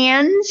your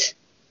hands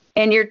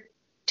and your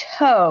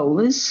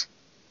toes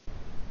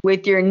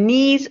with your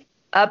knees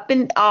up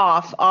and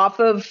off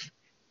of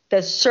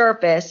the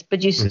surface,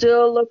 but you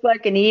still look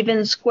like an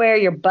even square.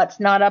 Your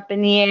butt's not up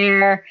in the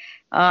air.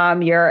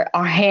 Your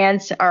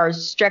hands are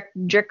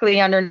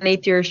strictly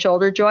underneath your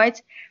shoulder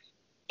joints.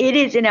 It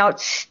is an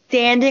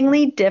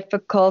outstandingly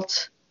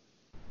difficult,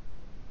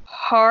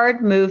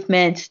 hard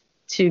movement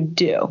to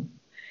do.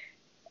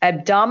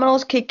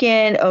 Abdominals kick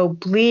in,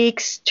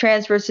 obliques,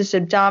 transversus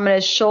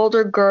abdominis,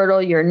 shoulder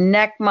girdle, your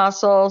neck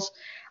muscles.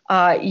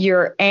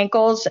 Your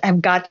ankles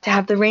have got to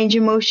have the range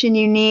of motion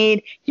you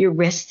need. Your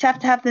wrists have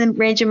to have the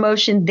range of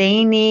motion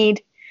they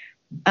need.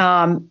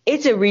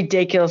 It's a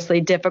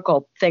ridiculously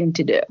difficult thing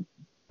to do.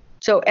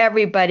 So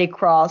everybody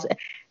crawls.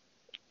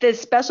 The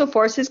special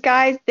forces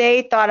guys,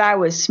 they thought I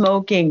was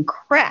smoking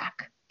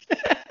crack.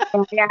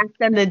 And I asked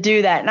them to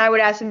do that. And I would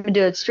ask them to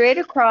do it straight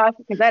across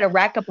because I had a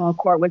racquetball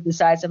court with the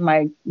size of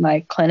my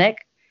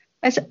clinic.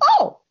 I said,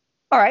 oh,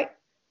 all right.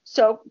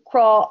 So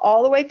crawl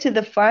all the way to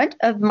the front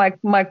of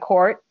my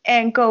court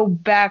and go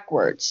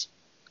backwards.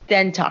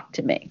 Then talk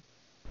to me.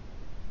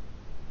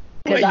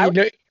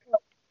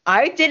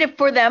 I did it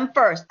for them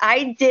first.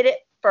 And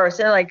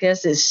they're like,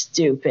 this is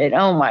stupid.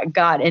 Oh, my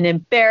God. And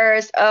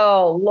embarrassed.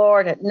 Oh,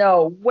 Lord,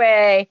 no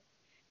way.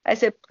 I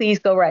said, please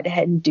go right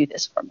ahead and do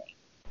this for me.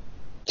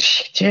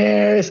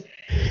 Cheers.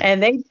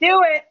 And they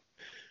do it.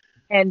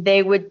 And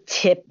they would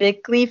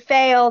typically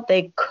fail.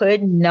 They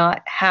could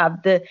not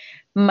have the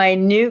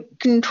minute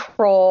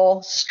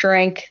control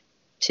strength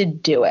to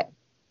do it.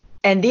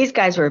 And these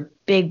guys were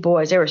big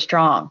boys. They were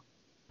strong.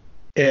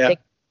 Yeah.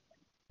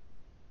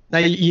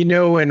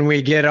 Now, when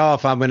we get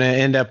off, I'm going to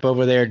end up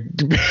over there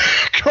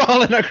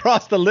crawling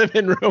across the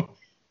living room.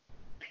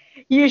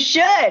 You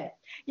should.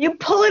 You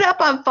pull it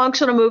up on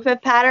functional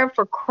movement pattern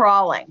for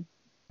crawling.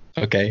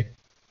 Okay.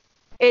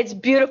 It's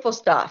beautiful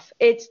stuff.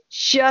 It's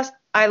just,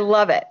 I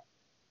love it.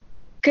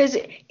 Because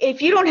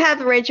if you don't have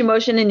the range of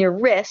motion in your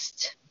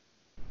wrist,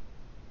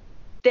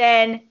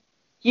 then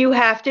you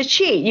have to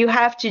cheat. You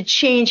have to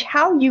change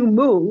how you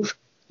move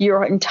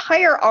your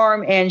entire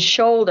arm and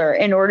shoulder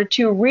in order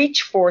to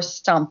reach for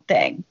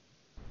something.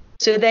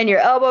 So then your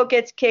elbow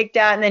gets kicked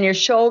out, and then your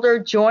shoulder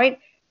joint,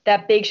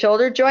 that big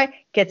shoulder joint,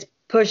 gets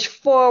pushed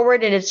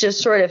forward, and it's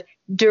just sort of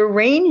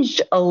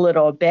deranged a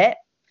little bit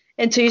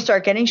until you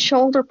start getting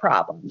shoulder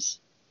problems.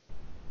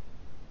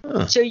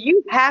 Huh. So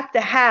you have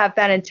to have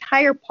that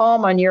entire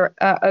palm on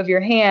of your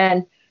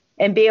hand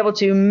and be able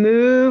to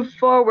move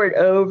forward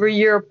over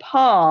your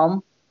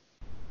palm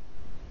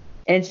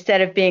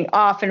instead of being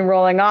off and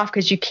rolling off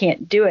because you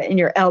can't do it and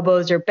your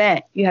elbows are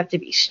bent. You have to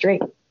be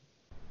straight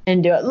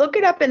and do it. Look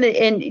it up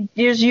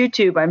there's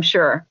YouTube, I'm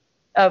sure,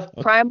 of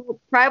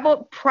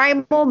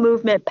primal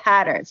movement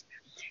patterns.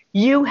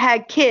 You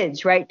had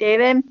kids, right,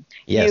 David?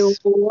 Yes. You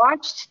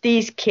watched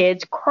these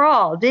kids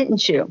crawl,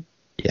 didn't you?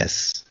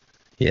 Yes.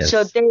 Yes.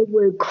 So they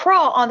would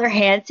crawl on their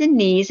hands and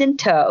knees and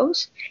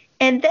toes.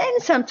 And then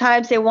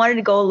sometimes they wanted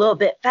to go a little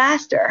bit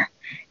faster.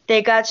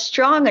 They got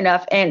strong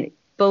enough, and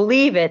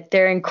believe it,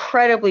 they're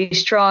incredibly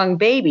strong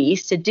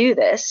babies to do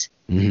this.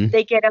 Mm-hmm.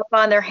 They get up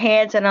on their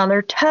hands and on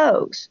their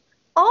toes,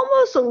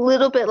 almost a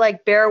little bit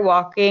like bear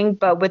walking,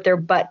 but with their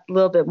butt a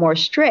little bit more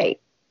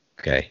straight.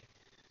 Okay.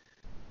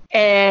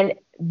 and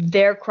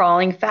they're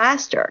crawling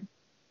faster.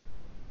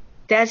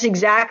 That's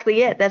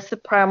exactly it. That's the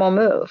primal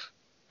move.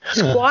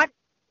 Squat,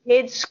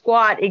 kids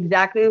squat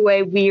exactly the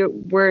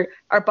way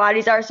our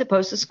bodies are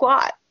supposed to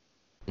squat.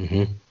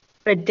 Mm-hmm.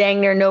 But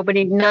dang near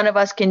none of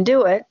us can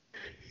do it.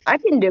 I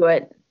can do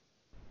it.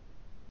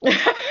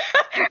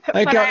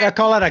 I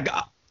call it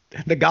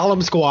the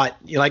Gollum squat.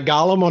 You like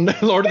Gollum on the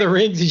Lord of the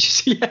Rings? Did you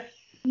see that?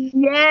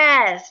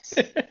 Yes.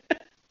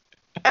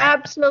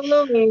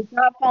 Absolutely. He's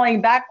not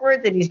falling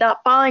backwards and he's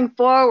not falling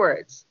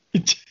forwards.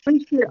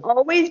 We should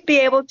always be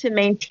able to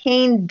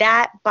maintain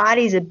that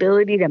body's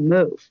ability to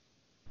move.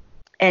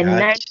 And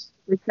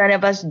 90%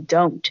 of us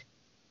don't.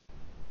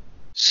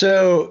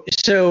 So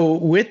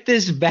with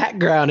this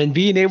background and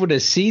being able to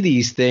see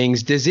these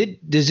things, does it,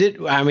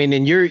 I mean,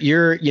 and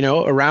you're,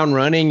 around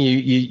running,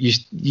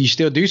 you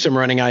still do some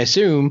running, I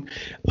assume.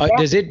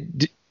 Does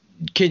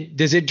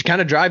it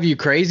kind of drive you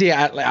crazy?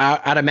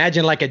 I'd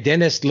imagine like a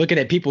dentist looking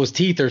at people's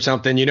teeth or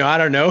something, I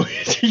don't know.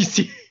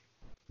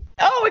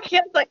 Oh, a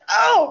kid's like,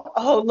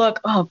 oh, look,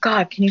 oh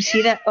God, can you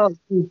see that? Oh,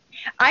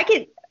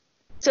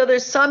 so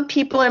there's some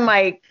people in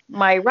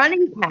my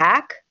running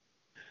pack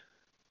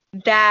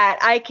that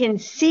I can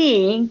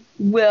see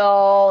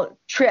will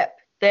trip.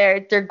 They're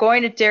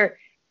going to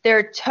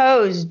their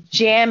toes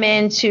jam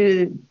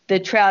into the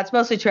trail. It's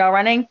mostly trail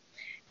running,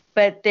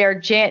 but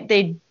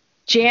they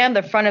jam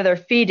the front of their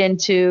feet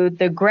into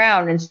the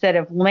ground instead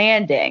of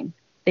landing.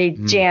 They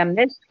jam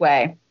this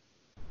way.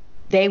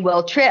 They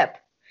will trip.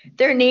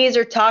 Their knees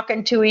are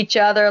talking to each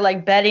other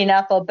like Betty and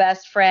Ethel,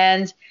 best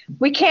friends.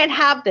 We can't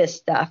have this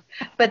stuff.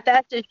 But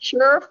that's a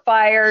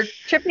surefire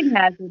tripping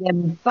hazard.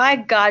 And by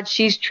God,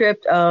 she's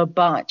tripped a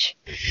bunch.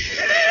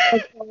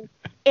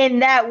 In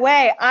that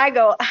way, I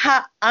go,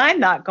 I'm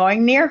not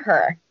going near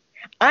her.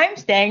 I'm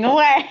staying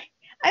away.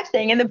 I'm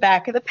staying in the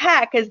back of the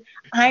pack because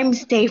I'm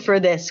safer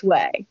this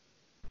way.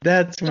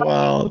 That's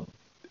wild.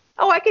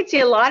 Oh, I could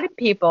see a lot of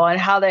people and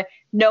how the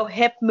no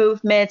hip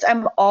movements.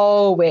 I'm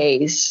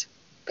always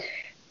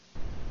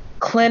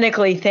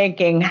clinically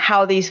thinking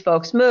how these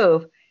folks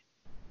move.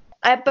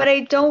 But I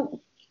don't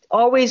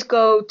always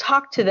go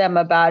talk to them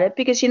about it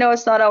because,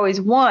 it's not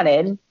always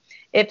wanted.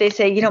 If they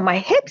say, my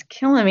hip's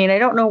killing me and I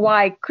don't know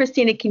why,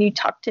 Christina, can you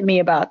talk to me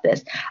about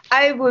this?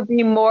 I would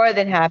be more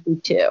than happy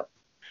to.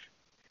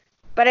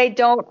 But I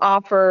don't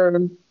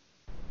offer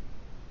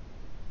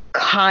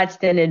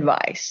constant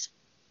advice.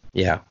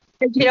 Yeah.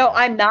 Because,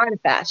 I'm not a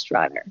fast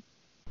runner.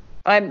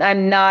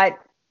 I'm not.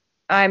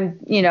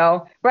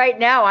 Right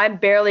now I'm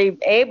barely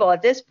able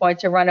at this point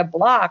to run a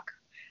block.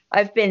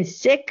 I've been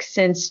sick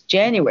since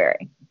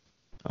January.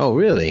 Oh,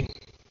 really?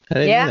 I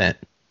didn't know that.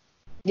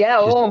 Yeah.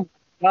 Oh,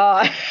 my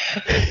God.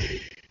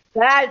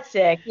 That's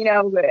sick.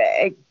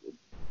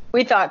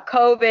 We thought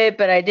COVID,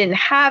 but I didn't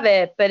have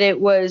it. But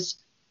it was,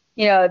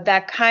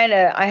 that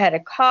I had a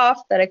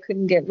cough that I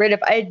couldn't get rid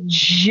of. I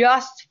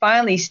just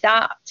finally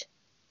stopped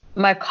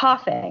my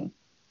coughing.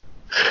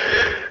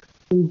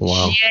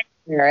 Wow.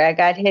 January. I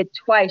got hit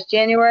twice.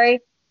 January,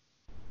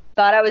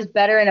 thought I was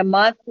better in a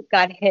month,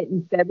 got hit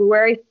in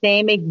February.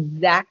 Same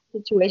exact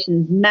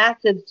situation.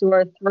 Massive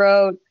sore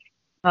throat,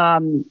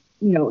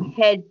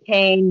 head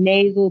pain,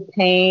 nasal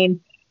pain,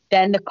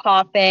 then the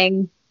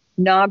coughing,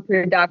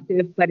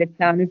 non-productive, but it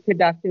sounded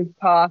productive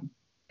cough.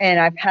 And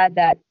I've had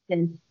that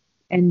since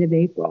end of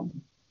April.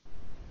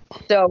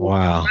 So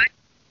wow.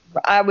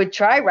 I would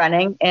try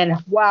running and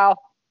wow,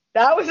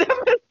 that was a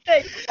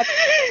mistake.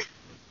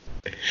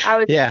 I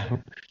was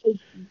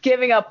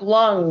giving up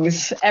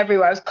lungs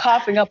everywhere. I was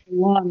coughing up a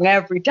lung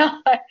every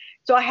time.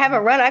 So I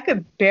haven't run. I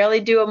could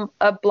barely do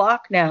a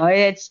block now.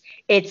 It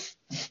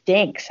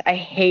stinks. I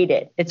hate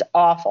it. It's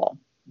awful.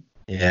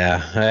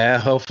 Yeah.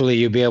 Hopefully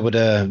you'll be able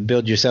to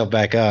build yourself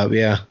back up.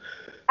 Yeah.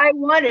 I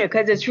want to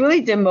because it's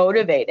really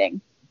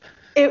demotivating.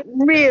 It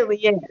really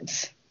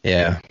is.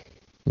 Yeah.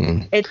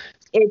 Mm.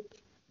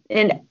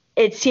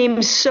 It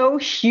seems so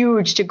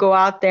huge to go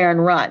out there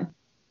and run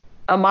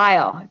a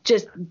mile.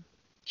 Just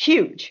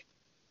huge.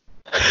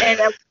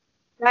 And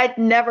I'd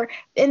never,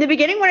 in the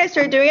beginning when I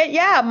started doing it,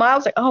 a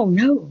mile's like, oh,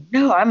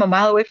 no, I'm a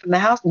mile away from the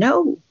house.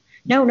 No,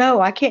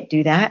 I can't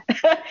do that.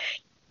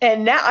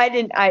 And now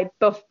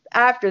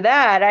after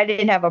that, I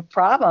didn't have a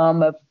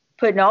problem of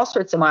putting all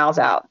sorts of miles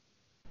out.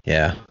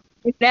 Yeah.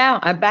 Now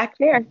I'm back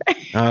there.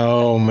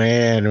 Oh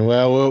man.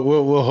 Well,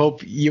 we'll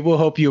hope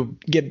you'll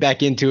get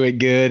back into it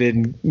good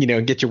and,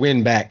 get your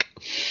win back.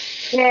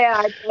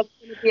 Yeah, it's going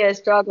to be a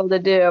struggle to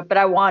do, but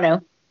I want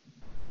to.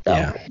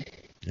 So.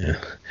 Yeah.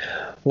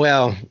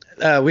 Well,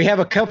 we have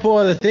a couple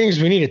other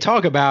things we need to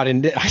talk about,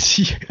 and I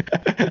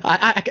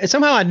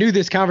somehow I knew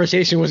this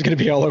conversation was going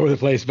to be all over the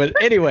place. But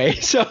anyway,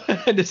 so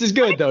this is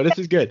good though. This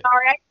is good.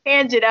 Sorry, I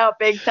tangent out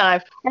big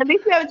time. At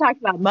least we haven't talked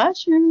about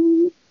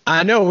mushrooms.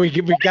 I know we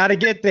got to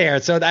get there.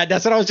 So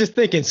that's what I was just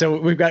thinking. So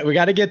we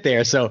got to get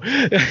there. So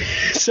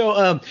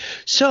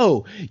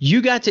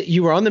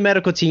you were on the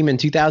medical team in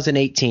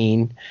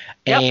 2018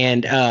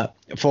 and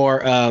for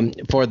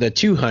the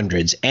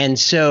 200s. And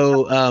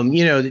so,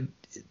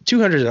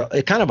 200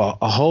 is kind of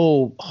a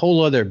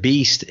whole other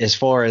beast as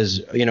far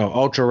as,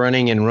 ultra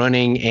running and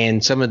running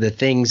and some of the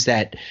things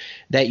that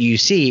you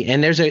see.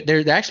 And there's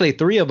actually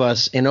 3 of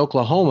us in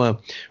Oklahoma.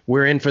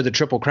 We're in for the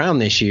Triple Crown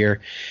this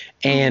year.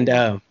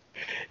 And,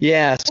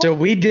 yeah, so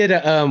we did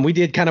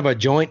kind of a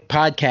joint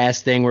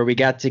podcast thing where we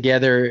got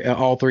together,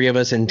 all 3 of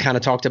us, and kind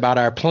of talked about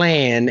our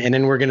plan. And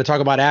then we're going to talk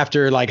about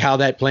after, like, how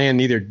that plan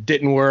either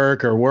didn't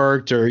work or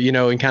worked, or,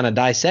 and kind of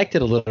dissect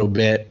it a little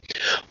bit.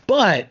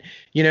 But,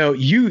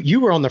 you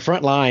were on the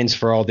front lines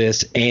for all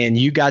this, and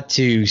you got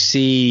to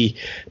see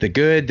the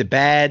good, the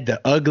bad, the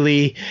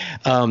ugly,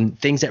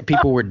 things that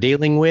people were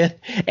dealing with.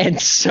 And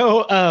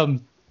so,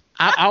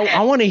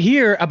 I want to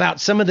hear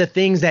about some of the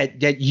things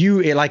that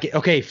you like.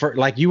 Okay, for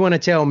like, you want to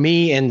tell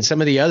me and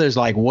some of the others,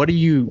 like, what are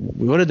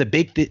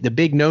the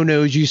big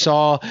no-nos you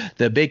saw,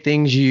 the big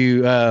things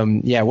you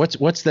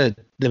what's the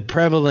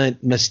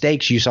prevalent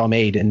mistakes you saw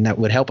made, and that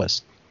would help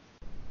us.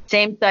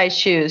 Same size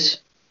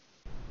shoes.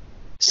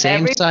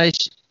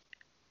 Size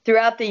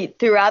throughout the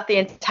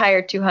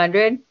entire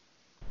 200,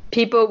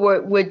 people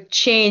would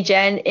change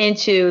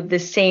into the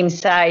same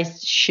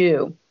size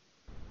shoe.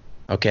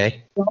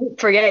 Okay. Don't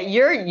forget,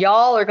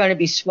 y'all are going to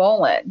be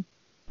swollen,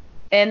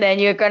 and then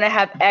you're going to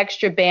have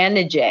extra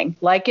bandaging,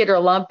 like it or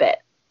lump it.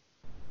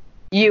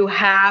 You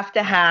have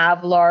to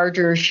have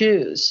larger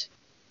shoes.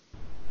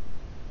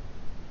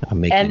 You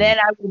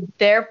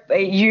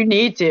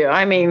need to.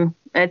 I mean,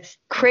 it's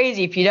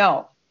crazy if you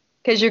don't,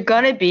 because you're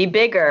going to be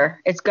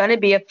bigger. It's going to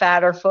be a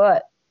fatter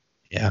foot.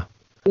 Yeah.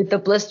 With the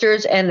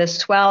blisters and the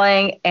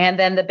swelling and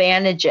then the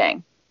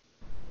bandaging.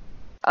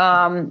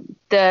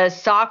 The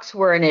socks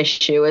were an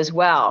issue as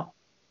well.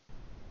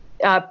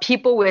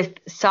 People with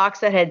socks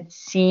that had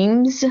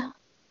seams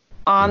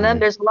on them,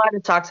 there's a lot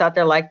of socks out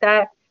there like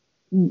that.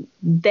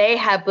 They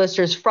have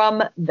blisters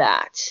from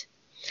that.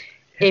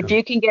 Yeah. If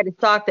you can get a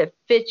sock that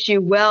fits you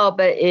well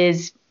but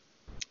is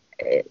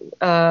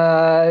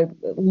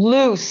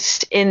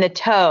loose in the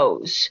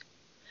toes,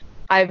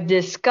 I've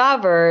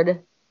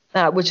discovered,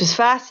 which is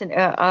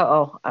fascinating.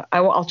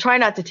 I'll try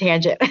not to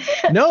tangent.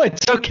 No,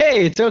 it's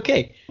okay. It's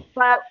okay.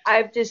 But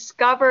I've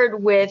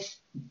discovered with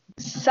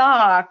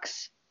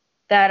socks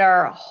that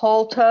are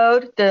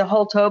whole-toed, the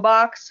whole toe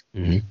box,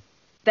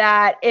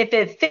 that if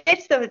it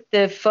fits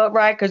the foot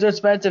right, because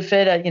it's meant to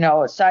fit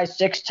a size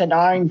 6 to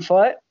 9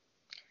 foot,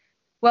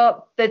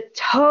 well, the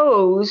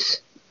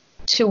toes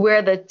to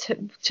where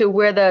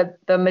the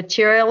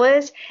material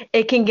is,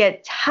 it can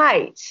get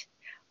tight.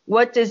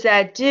 What does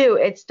that do?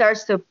 It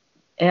starts to,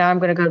 and I'm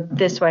going to go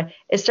this way.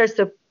 It starts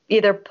to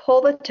either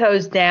pull the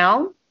toes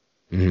down,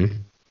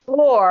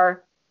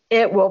 or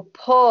it will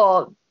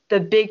pull the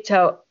big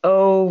toe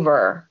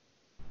over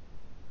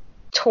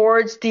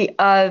towards the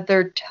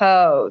other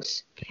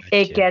toes. Gotcha.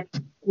 It gets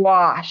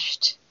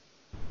squashed.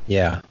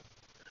 Yeah.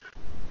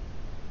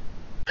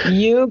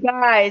 You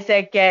guys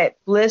that get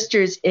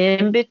blisters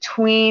in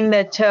between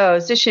the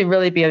toes, this should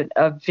really be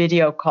a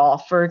video call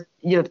for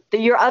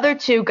your other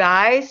 2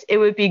 guys. It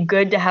would be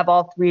good to have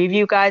all 3 of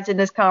you guys in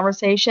this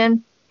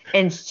conversation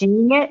and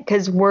seeing it,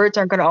 because words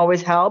aren't going to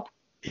always help.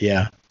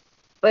 Yeah.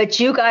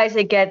 But you guys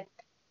that get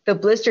the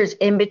blisters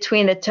in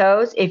between the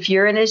toes, if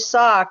you're in a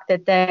sock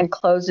that then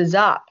closes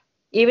up,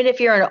 even if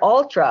you're an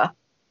ultra,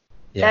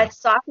 that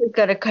sock is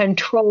going to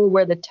control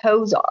where the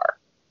toes are.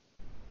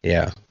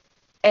 Yeah.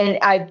 And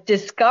I've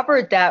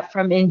discovered that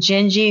from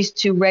Injinjis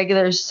to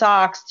regular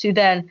socks to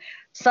then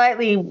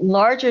slightly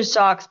larger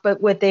socks,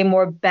 but with a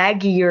more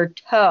baggier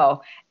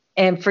toe.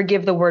 And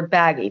forgive the word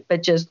baggy,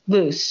 but just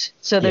loose.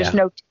 So there's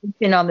no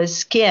tension on the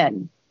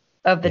skin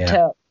of the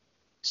toe.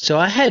 So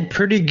I had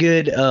pretty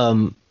good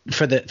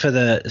for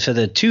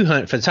the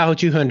 200, for the Tahoe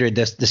 200,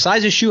 the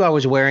size of shoe I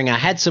was wearing, I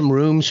had some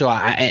room, so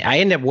I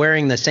ended up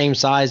wearing the same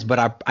size,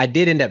 but I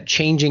did end up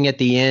changing at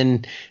the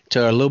end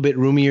to a little bit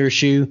roomier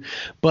shoe.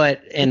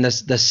 But and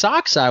the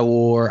socks I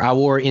wore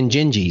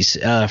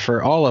Injinjis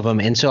for all of them,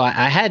 and so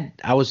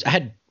I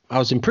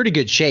was in pretty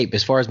good shape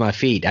as far as my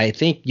feet. I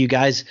think you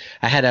guys,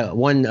 I had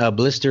one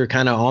blister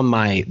kind of on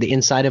the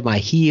inside of my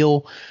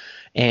heel,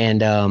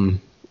 and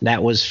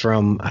that was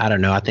from, I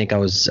don't know, I think I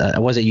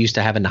wasn't used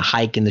to having to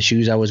hike in the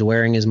shoes I was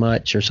wearing as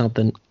much or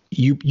something.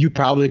 You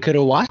probably could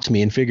have watched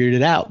me and figured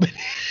it out.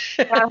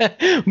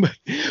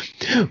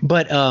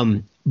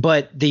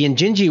 But the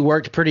Injinji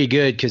worked pretty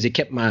good because it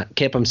kept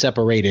them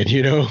separated,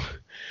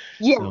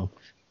 Yeah. So.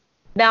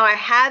 Now I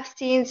have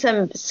seen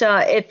so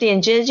if the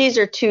Injinjis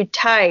are too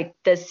tight,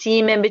 the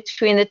seam in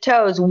between the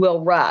toes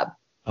will rub.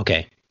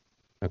 Okay.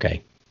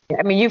 I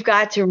mean, you've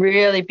got to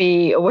really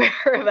be aware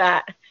of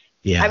that.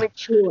 Yeah. I mean,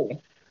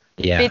 truly.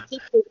 Yeah.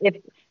 If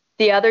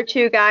the other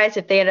 2 guys,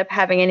 if they end up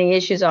having any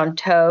issues on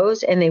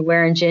toes and they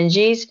wear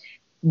Injinjis,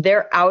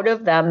 they're out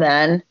of them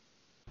then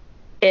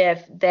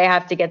if they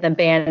have to get them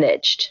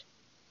bandaged.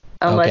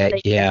 Unless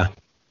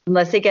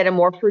they get a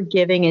more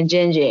forgiving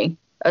Injinji,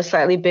 a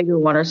slightly bigger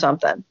one or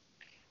something.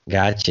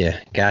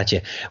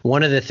 Gotcha.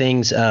 One of the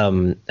things,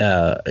 Sean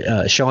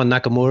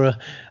Nakamura,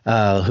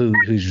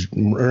 who's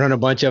run a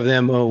bunch of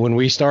them when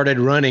we started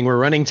running, we're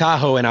running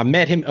Tahoe, and I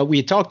met him.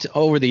 We talked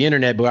over the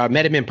internet, but I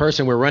met him in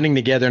person. We're running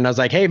together, and I was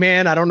like, "Hey,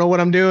 man, I don't know what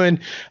I'm doing.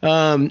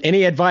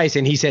 Any advice?"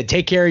 And he said,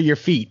 "Take care of your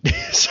feet."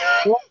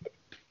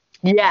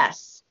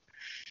 Yes.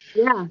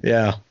 Yeah.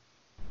 Yeah.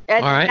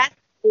 All right. That's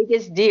the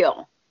biggest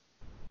deal.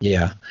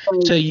 Yeah.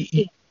 So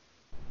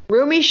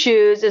roomy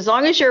shoes, as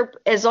long as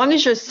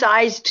you're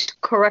sized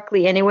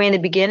correctly anyway in the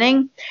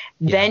beginning,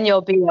 then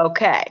you'll be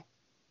okay,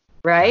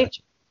 right?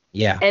 Gotcha.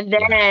 Yeah. And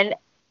then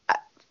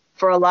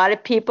for a lot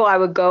of people, I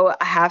would go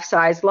a half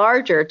size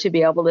larger to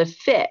be able to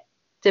fit,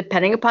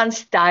 depending upon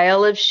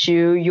style of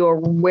shoe you're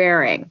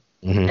wearing.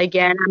 Mm-hmm.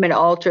 Again, I'm an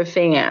ultra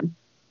fan.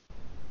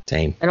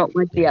 Same. I don't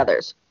like the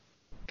others.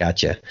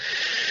 Gotcha.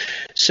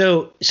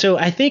 So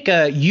I think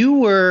you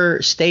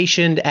were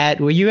stationed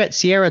were you at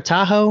Sierra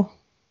Tahoe?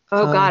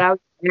 Oh God, I was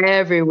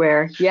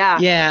everywhere. Yeah.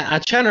 Yeah.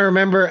 I'm trying to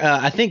remember.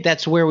 I think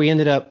that's where we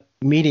ended up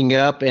meeting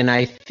up. And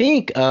I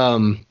think,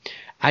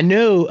 I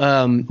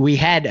know, we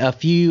had a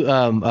few,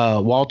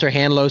 Walter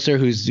Handloser,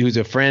 who's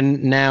a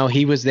friend now.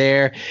 He was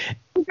there.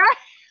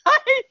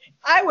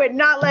 I would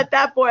not let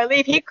that boy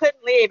leave. He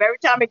couldn't leave. Every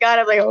time he got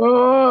it, I was like,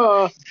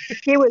 oh,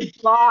 he was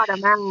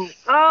bottom out.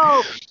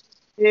 Oh,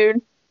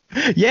 dude.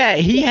 Yeah,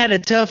 he had a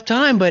tough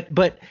time, but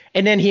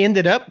and then he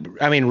ended up,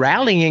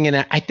 rallying,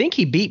 and I think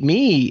he beat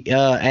me.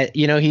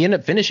 He ended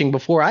up finishing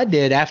before I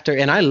did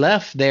and I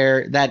left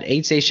there that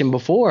aid station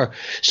before.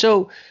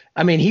 So,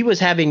 he was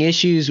having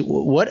issues.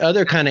 What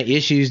other kind of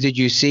issues did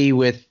you see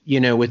with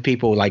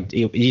people? Like,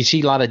 you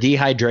see a lot of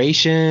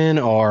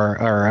dehydration or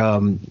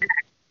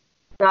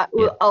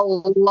a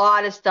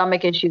lot of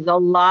stomach issues. A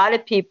lot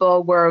of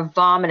people were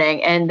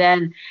vomiting, and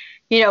then,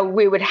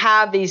 we would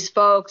have these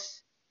folks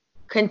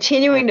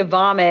continuing to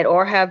vomit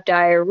or have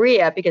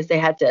diarrhea because they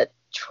had to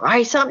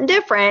try something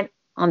different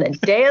on the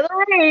day of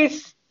the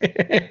race.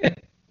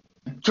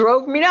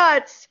 Drove me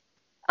nuts.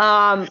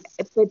 But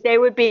they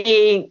would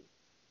be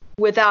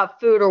without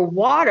food or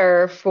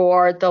water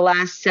for the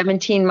last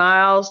 17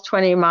 miles,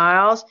 20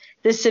 miles.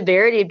 The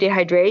severity of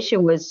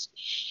dehydration was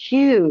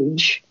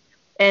huge,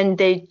 and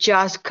they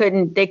just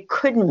couldn't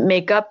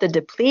make up the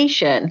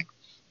depletion.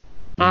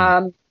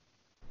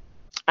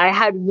 I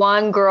had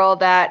one girl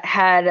that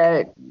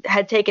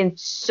had taken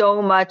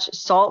so much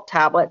salt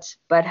tablets,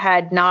 but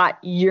had not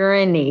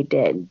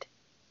urinated.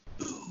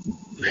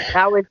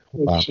 That was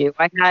the issue.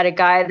 I had a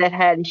guy that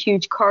had a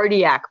huge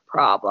cardiac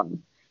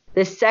problem.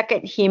 The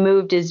second he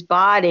moved his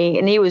body,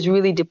 and he was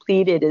really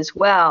depleted as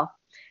well,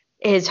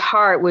 his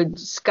heart would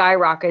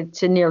skyrocket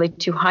to nearly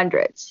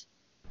 200s.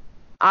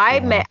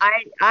 I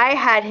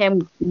had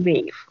him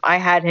leave. I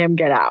had him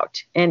get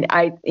out, and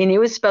he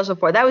was special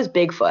for it. That was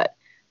Bigfoot.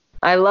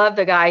 I love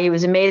the guy. He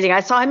was amazing.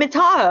 I saw him in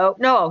Tahoe.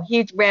 No,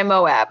 he ran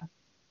Moab.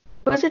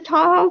 Was it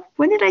Tahoe?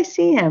 When did I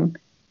see him?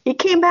 He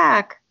came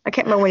back. I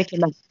can't remember when he came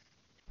back.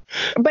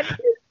 But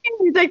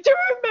he's like, do you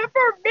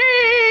remember me?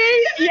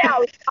 Yeah, it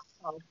was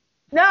Tahoe.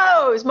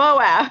 No, it was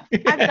Moab.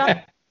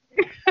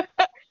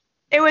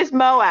 It was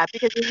Moab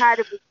because he had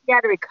to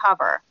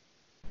recover.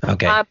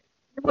 Okay.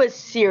 It was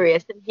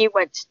serious, and he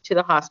went to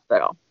the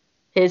hospital.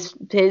 His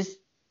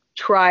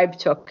tribe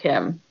took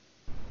him.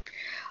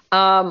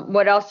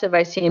 What else have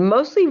I seen?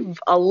 Mostly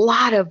a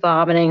lot of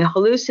vomiting,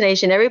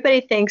 hallucination.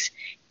 Everybody thinks,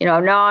 no,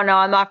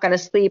 I'm not going to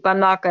sleep. I'm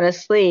not going to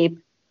sleep.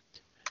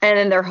 And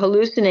then they're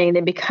hallucinating. They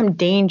become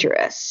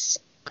dangerous.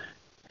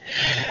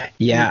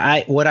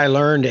 Yeah, what I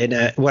learned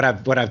and what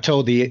I've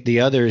told the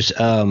others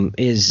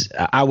is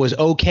I was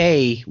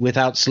okay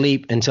without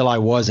sleep until I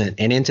wasn't,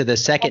 and into the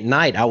second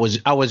night I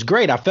was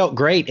great. I felt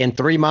great, and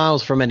 3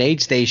 miles from an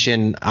aid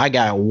station I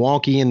got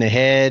wonky in the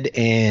head,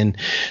 and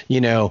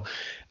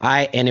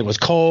and it was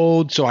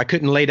cold, so I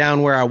couldn't lay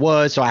down where I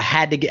was. So I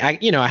had to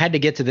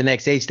get to the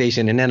next aid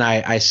station, and then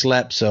I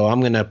slept. So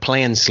I'm going to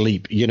plan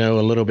sleep, a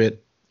little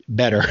bit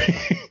better.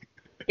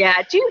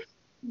 Yeah. Do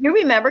you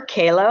remember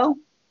Kalo?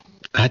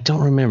 I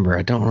don't remember.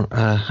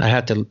 I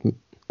have to. He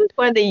was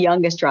one of the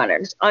youngest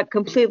runners,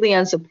 completely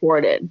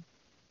unsupported.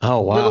 Oh,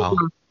 wow.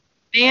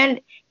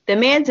 The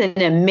man's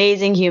an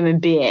amazing human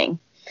being,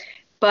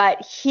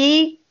 but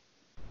he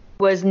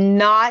was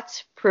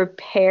not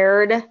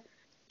prepared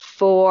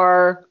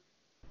for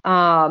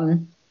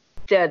the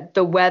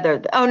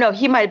weather. Oh no,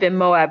 he might have been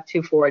Moab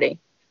 240,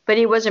 but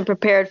he wasn't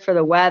prepared for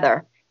the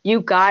weather.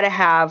 You got to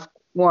have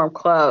warm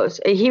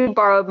clothes. He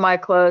borrowed my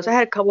clothes. I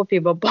had a couple of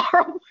people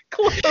borrow my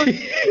clothes.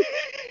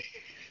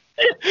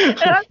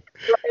 That's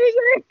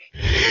crazy.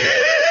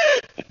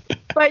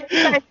 But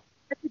you guys have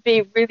to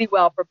be really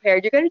well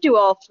prepared. You're going to do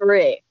all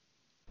three.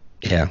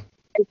 Yeah.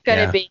 It's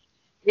going to be,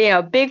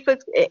 Bigfoot,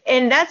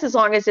 and that's as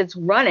long as it's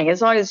running.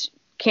 As long as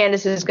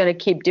Candace is going to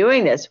keep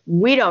doing this.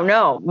 We don't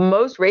know.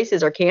 Most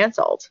races are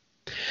canceled.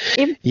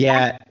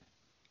 Yeah.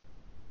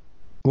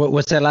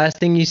 What's that last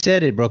thing you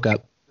said? It broke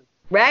up.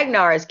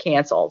 Ragnar is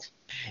canceled.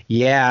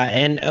 Yeah,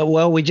 and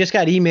well, we just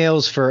got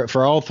emails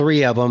for all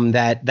three of them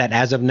that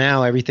as of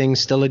now everything's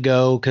still a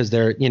go because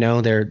they're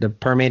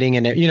permitting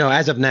and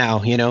as of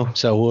now,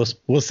 so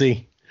we'll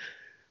see.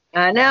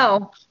 I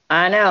know.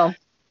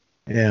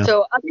 Yeah.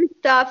 So other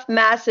stuff,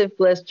 massive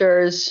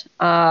blisters,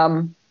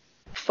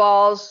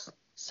 falls,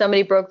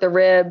 somebody broke the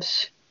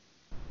ribs.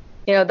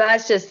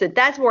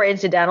 That's more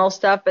incidental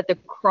stuff, but the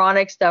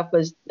chronic stuff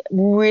was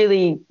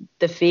really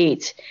the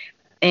feet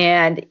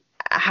and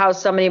how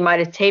somebody might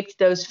have taped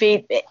those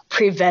feet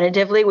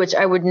preventatively, which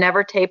I would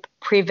never tape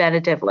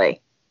preventatively.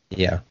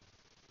 Yeah.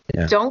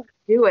 Don't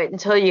do it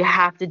until you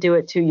have to do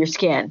it to your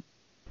skin.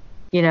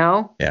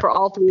 For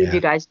all three of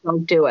you guys,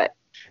 don't do it.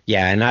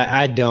 Yeah, and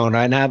I don't.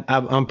 And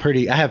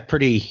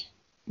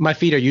my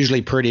feet are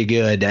usually pretty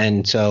good.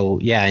 And so,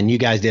 yeah, and you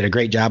guys did a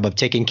great job of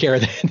taking care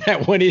of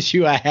that one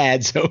issue I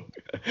had. So,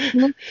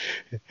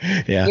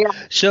 yeah.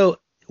 So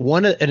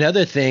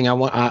another thing I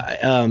want,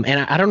 and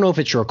I don't know if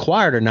it's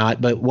required or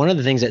not, but one of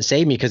the things that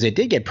saved me, because it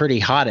did get pretty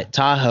hot at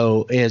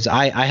Tahoe, is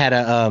I had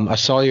a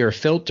cellular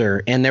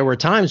filter, and there were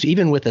times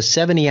even with a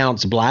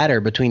 70-ounce bladder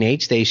between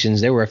aid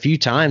stations, there were a few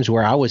times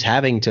where I was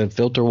having to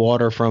filter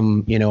water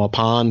from a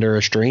pond or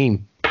a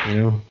stream.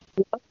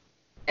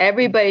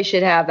 Everybody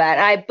should have that.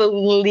 I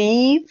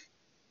believe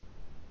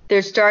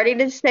they're starting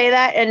to say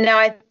that, and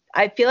now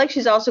I feel like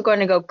she's also going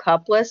to go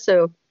cupless,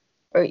 so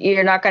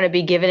you're not going to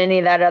be given any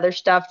of that other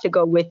stuff to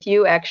go with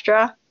you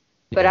extra.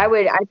 But I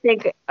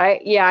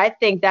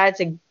think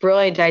that's a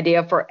brilliant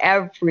idea for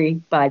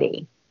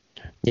everybody.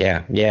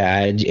 Yeah.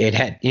 It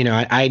had,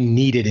 I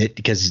needed it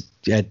because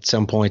at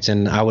some points,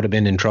 and I would have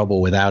been in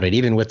trouble without it,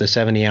 even with the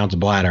 70-ounce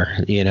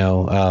bladder.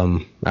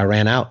 I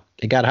ran out.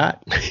 It got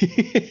hot.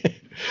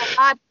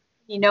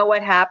 You know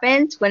what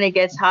happens when it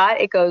gets hot?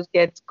 It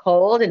gets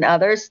cold in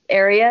other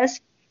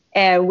areas,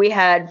 and we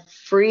had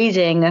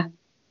freezing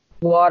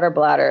water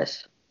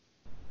bladders.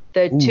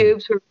 The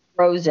tubes were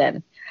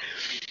frozen.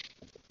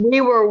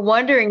 We were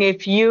wondering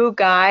if you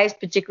guys,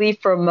 particularly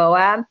for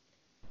Moab,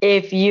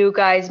 if you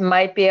guys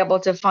might be able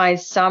to find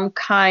some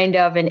kind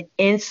of an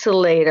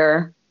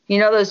insulator.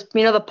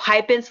 The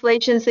pipe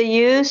insulations they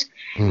use.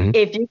 Mm-hmm.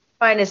 If you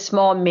find a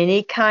small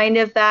mini kind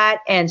of that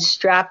and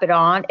strap it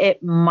on,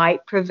 it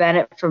might prevent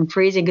it from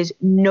freezing because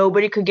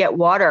nobody could get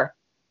water.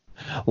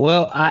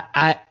 Well,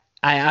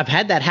 I've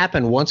had that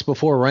happen once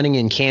before running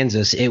in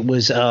Kansas. It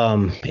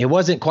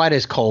wasn't quite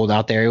as cold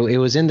out there. It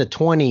was in the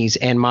 20s,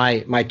 and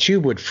my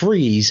tube would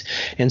freeze.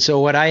 And so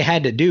what I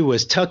had to do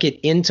was tuck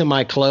it into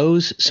my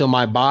clothes so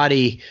my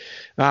body.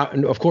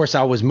 Of course,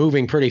 I was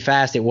moving pretty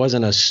fast. It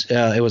wasn't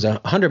it was a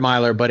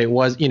 100-miler, but it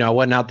was, I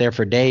wasn't out there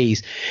for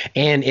days,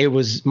 and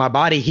my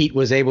body heat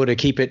was able to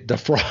keep it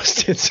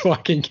defrosted so I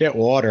can get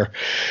water.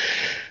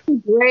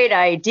 Great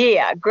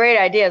idea.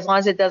 As long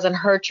as it doesn't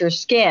hurt your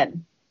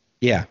skin.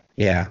 Yeah.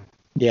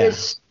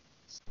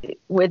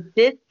 With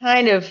this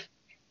kind of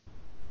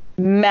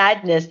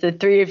madness the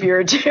three of you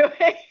are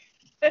doing,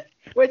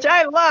 which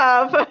I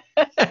love,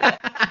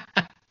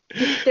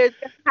 there's going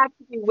to have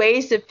to be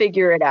ways to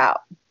figure it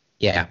out.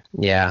 Yeah.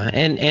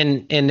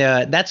 And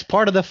that's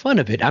part of the fun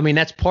of it. I mean,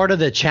 that's part of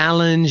the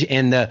challenge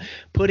and the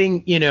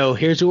putting,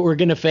 here's what we're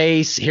going to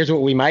face, here's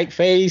what we might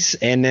face.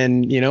 And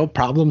then,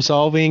 problem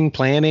solving,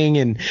 planning,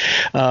 and,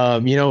 all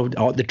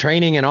the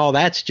training and all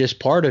that's just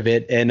part of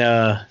it. And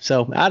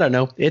so I don't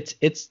know. It's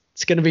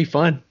going to be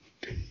fun.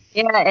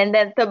 Yeah. And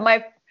then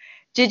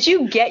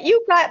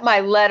you got my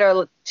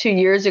letter 2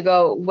 years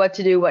ago, what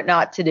to do, what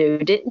not to do,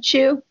 didn't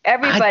you?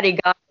 Everybody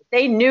got it.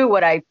 They knew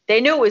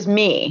they knew it was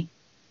me.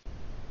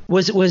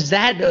 Was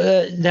that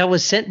that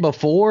was sent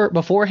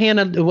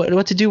beforehand?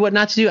 What to do, what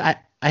not to do?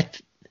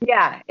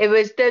 Yeah, it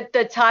was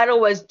the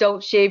title was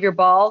 "Don't Shave Your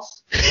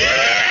Balls."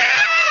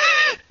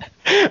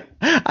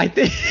 I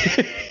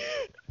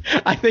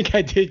think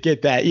I did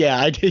get that. Yeah,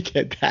 I did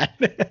get that.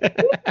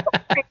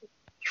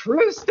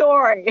 True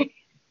story.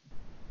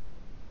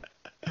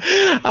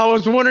 I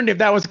was wondering if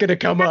that was going to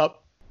come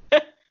up.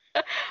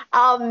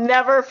 I'll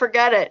never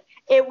forget it.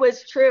 It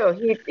was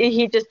true.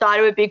 He just thought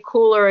it would be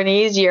cooler and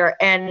easier,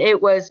 and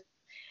it was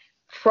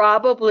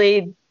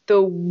probably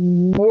the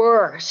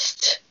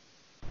worst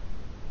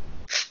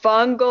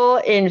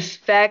fungal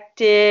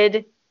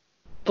infected,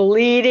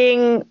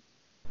 bleeding,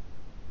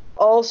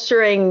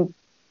 ulcering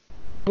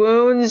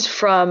wounds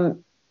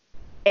from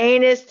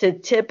anus to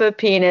tip of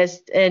penis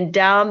and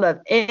down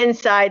the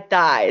inside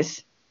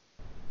thighs.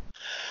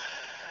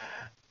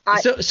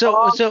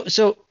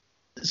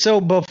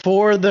 So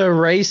before the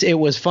race, it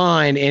was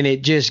fine, and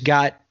it just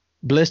got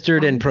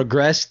blistered and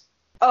progressed.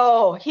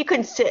 Oh, he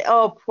couldn't sit.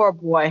 Oh, poor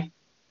boy.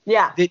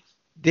 Yeah.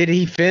 Did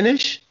he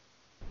finish?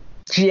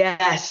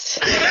 Yes.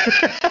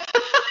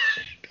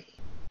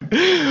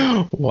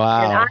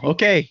 Wow.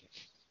 Okay.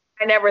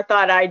 I never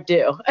thought I'd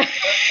do.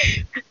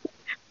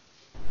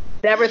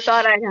 Never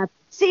thought I'd have to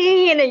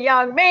see in a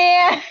young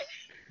man.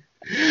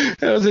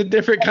 That was a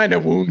different kind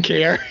of wound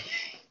care.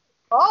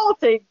 All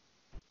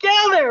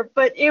together,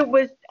 but it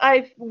was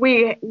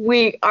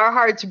our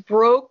hearts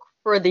broke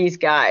for these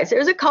guys. There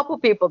was a couple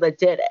people that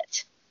did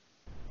it,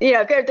 You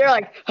know, they're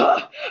like,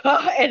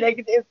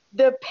 and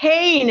the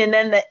pain, and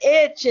then the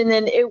itch, and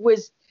then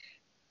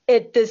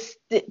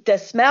the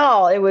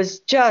smell. It was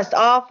just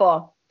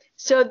awful.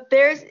 So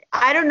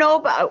I don't know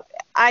about.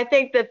 I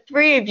think the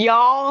three of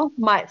y'all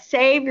might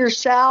save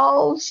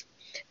yourselves.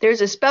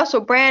 There's a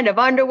special brand of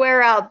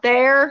underwear out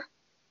there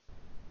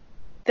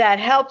that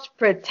helps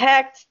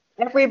protect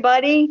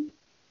everybody.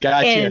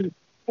 Gotcha.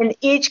 In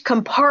each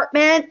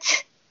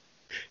compartment.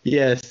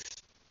 Yes.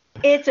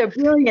 It's a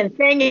brilliant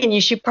thing, and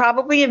you should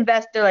probably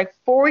invest. They're like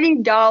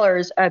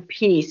 $40 a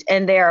piece,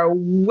 and they are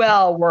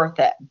well worth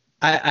it.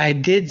 I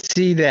did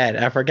see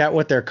that. I forgot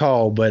what they're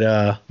called,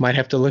 but might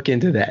have to look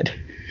into that.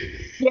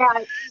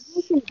 Yeah,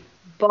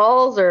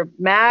 Bulls or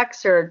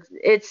Max or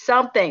it's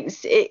something.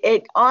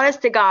 It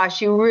honest to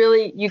gosh,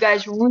 you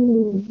guys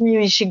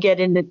really should get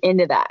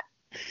into that.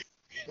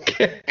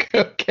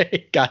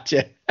 Okay,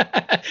 gotcha.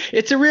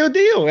 It's a real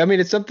deal. I mean,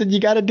 it's something you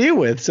got to deal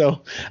with.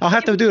 So I'll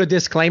have to do a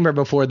disclaimer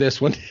before this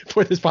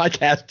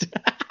podcast.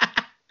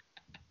 But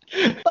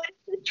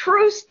it's a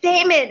true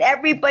statement.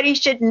 Everybody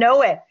should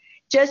know it.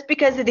 Just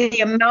because of the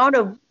amount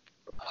of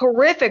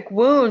horrific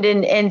wound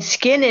and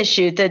skin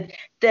issue that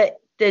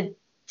the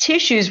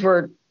tissues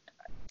were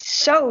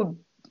so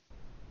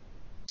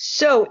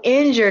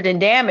injured and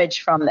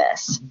damaged from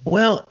this.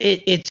 Well,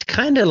 it's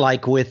kind of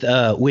like with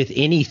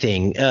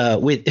anything,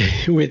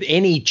 with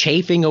any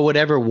chafing or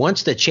whatever.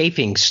 Once the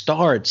chafing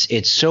starts,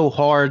 it's so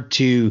hard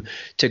to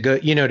go,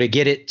 to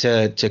get it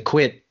to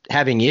quit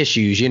having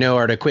issues,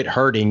 or to quit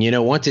hurting,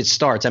 once it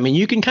starts. I mean,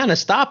 you can kind of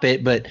stop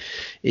it, but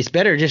it's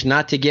better just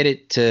not to get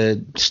it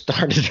to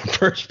start in the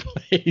first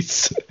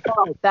place.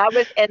 Oh,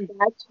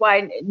 that's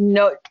why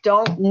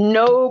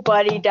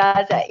nobody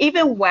does that.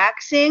 Even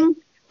waxing.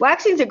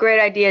 Waxing's a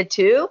great idea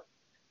too,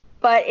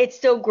 but it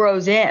still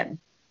grows in.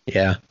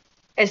 Yeah.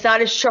 It's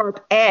not a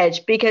sharp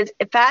edge because,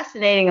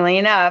 fascinatingly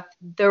enough,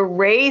 the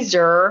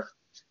razor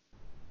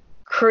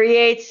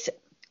creates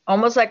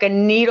almost like a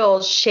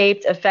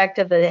needle-shaped effect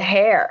of the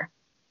hair.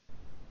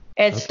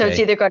 And so it's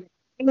either going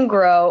to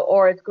grow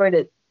or it's going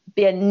to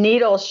be a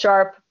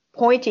needle-sharp,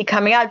 pointy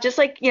coming out, just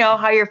like,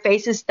 how your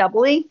face is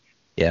stubbly.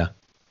 Yeah.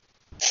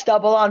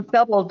 Stubble on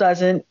stubble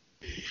doesn't.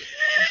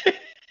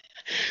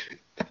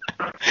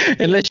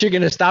 Unless you're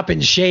going to stop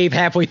and shave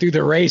halfway through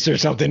the race or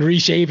something,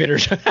 reshave it or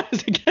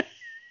something.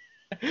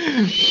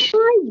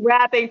 Try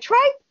wrapping.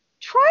 Try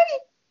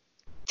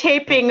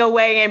taping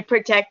away and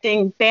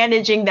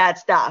bandaging that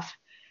stuff.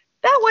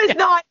 That was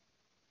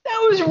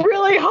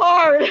really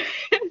hard.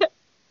 It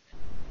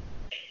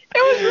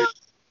was really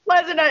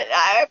pleasant.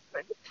 I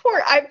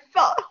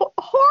felt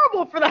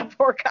horrible for that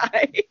poor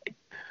guy.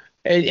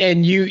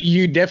 And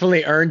you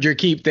definitely earned your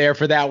keep there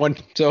for that one.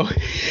 So.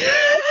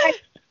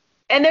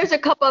 And there's a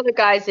couple other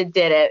guys that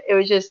did it. It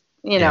was just,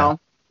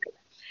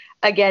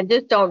 again,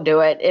 just don't do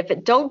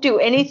it. Don't do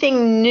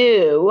anything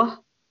new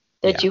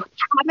that you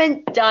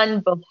haven't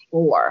done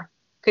before,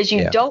 because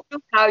you don't know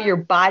how your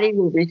body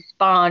will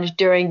respond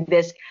during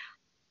this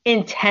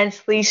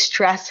intensely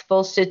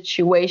stressful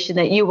situation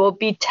that you will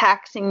be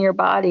taxing your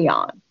body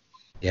on.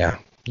 Yeah.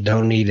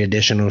 Don't need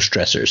additional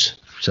stressors.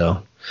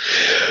 So.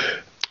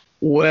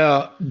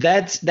 Well,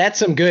 that's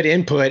some good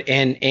input,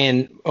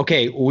 and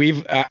okay,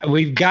 we've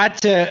got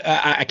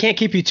to. I can't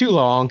keep you too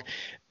long,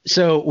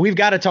 so we've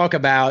got to talk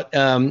about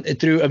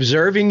through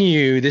observing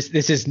you. This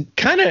is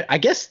kind of, I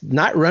guess,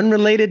 not run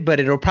related,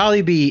 but it'll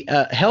probably be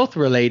health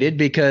related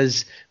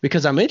because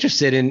I'm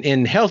interested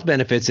in health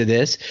benefits of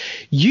this.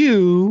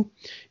 You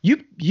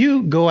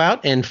go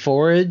out and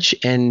forage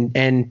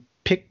and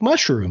pick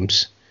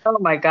mushrooms. Oh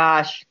my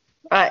gosh,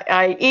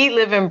 I eat,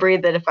 live, and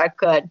breathe it if I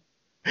could.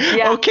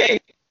 Yeah.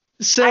 Okay.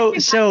 So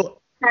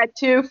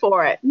tattoo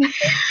for it.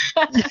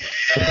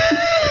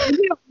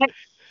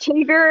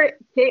 Tigger,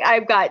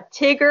 I've got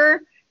Tigger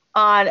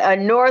on a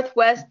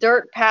northwest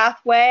dirt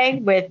pathway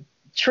with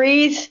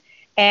trees,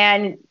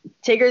 and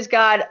Tigger's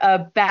got a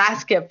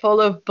basket full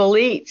of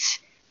boletes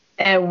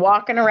and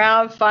walking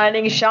around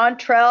finding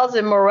chanterelles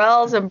and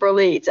morels and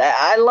boletes.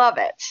 I love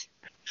it.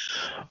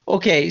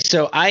 Okay,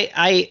 so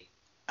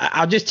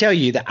I'll just tell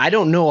you that I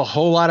don't know a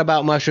whole lot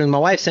about mushrooms. My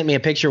wife sent me a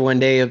picture one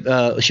day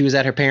of she was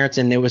at her parents'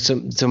 and there was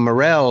some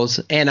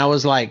morels, and I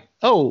was like,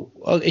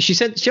 she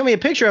said, show me a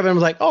picture of it. I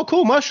was like, oh,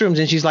 cool, mushrooms.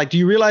 And she's like, do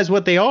you realize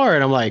what they are?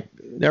 And I'm like,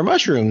 they're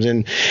mushrooms.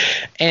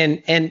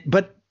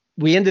 But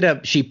we ended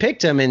up, she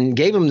picked them and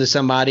gave them to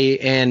somebody.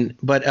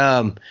 But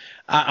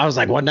I was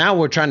like, well, now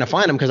we're trying to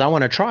find them because I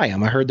want to try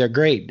them. I heard they're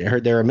great. I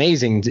heard they're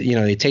amazing.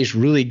 They taste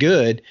really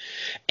good.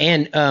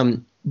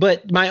 And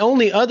but my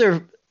only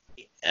other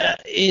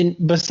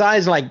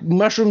besides like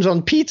mushrooms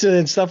on pizza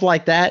and stuff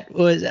like that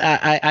was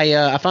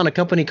I found a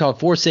company called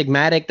Four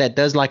Sigmatic that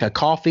does like a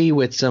coffee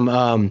with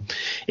some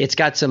it's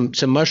got some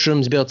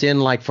mushrooms built in,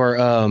 like for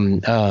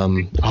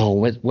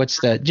what's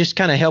that, just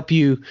kind of help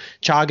you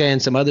chaga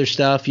and some other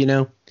stuff,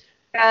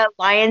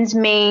 lion's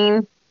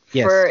mane.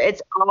 Yes.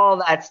 It's all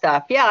that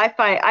stuff. Yeah,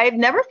 I've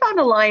never found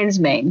a lion's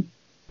mane.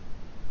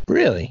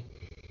 Really?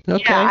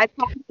 Okay. Yeah, I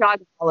talk to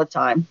chaga all the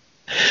time.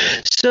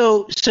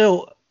 So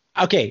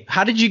Okay,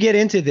 how did you get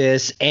into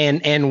this,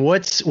 and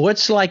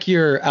what's like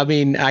your? I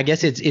mean, I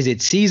guess is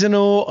it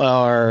seasonal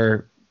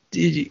or?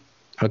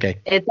 Okay.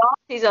 It's all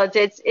seasonal.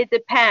 It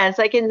depends.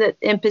 Like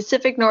in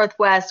Pacific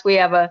Northwest, we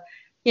have a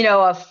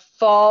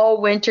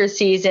fall winter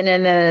season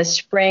and then a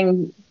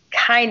spring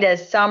kind of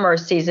summer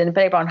season,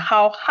 depending on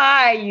how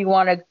high you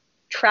want to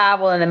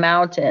travel in the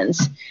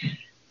mountains.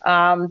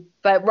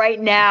 But right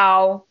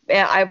now,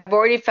 I've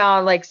already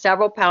found like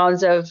several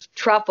pounds of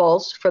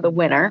truffles for the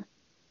winter.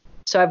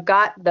 So I've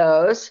got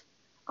those.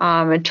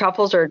 And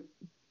truffles are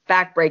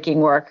backbreaking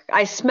work.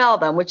 I smell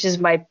them, which is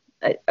my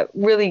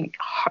really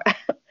hard.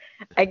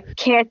 I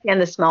can't stand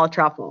the smell of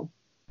truffle,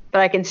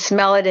 but I can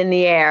smell it in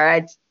the air.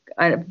 It's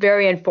a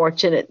very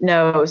unfortunate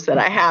nose that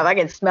I have. I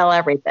can smell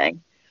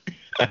everything.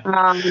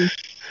 And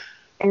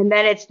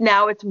then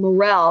it's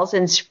morels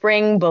and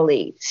spring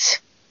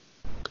boletes.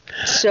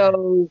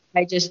 So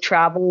I just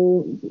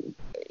travel.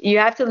 You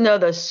have to know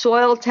the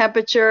soil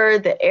temperature,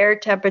 the air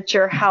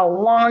temperature, how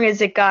long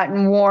has it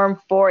gotten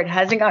warm for? It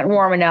hasn't gotten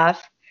warm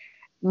enough.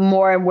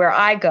 More where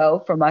I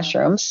go for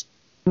mushrooms.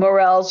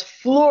 Morels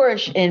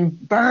flourish in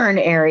burn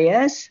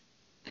areas.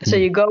 So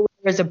you go where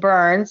there's a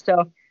burn.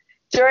 So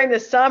during the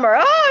summer,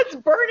 it's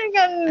burning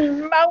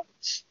on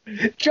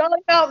Jolly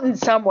Mountain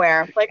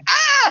somewhere. Like,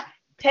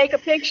 take a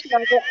picture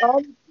of it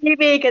on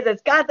TV because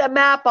it's got the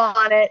map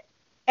on it.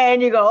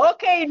 And you go,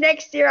 okay,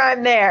 next year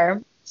I'm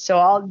there. So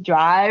I'll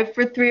drive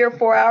for 3 or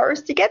 4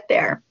 hours to get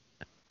there.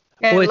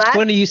 And well, it's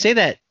funny you say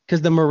that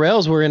because the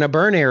morels were in a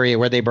burn area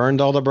where they burned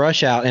all the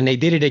brush out, and they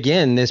did it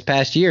again this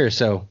past year.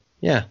 So,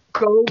 yeah.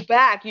 Go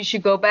back. You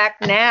should go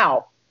back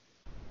now.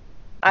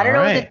 I don't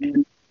know what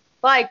it's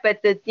like,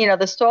 but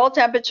the soil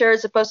temperature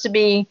is supposed to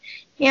be,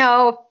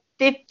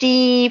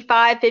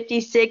 55,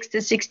 56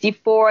 to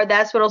 64.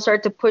 That's what'll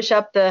start to push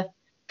up the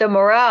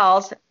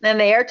morels. Then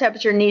the air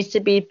temperature needs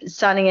to be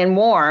sunny and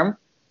warm,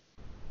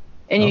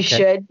 and you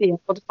should be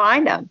able to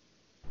find them.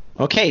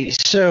 Okay,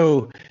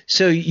 so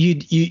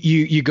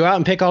you go out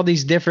and pick all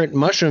these different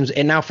mushrooms,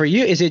 and now for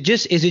you, is it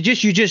just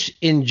you just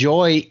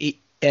enjoy?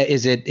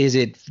 Is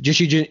it just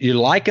you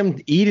like them,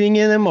 eating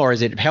in them, or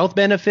is it health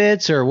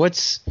benefits, or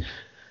what's?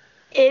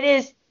 It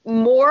is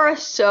more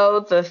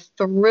so the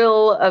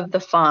thrill of the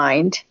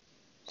find,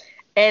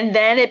 and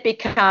then it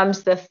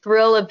becomes the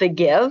thrill of the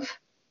give.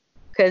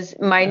 Because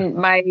my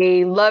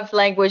love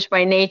language,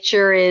 my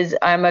nature is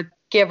I'm a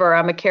giver.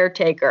 I'm a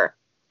caretaker.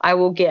 I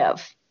will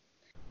give.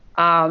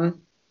 And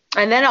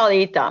then I'll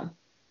eat them.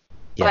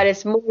 Yeah. But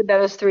it's more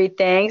those three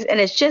things.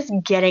 And it's just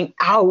getting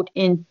out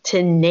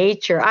into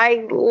nature.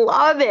 I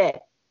love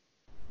it.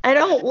 I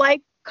don't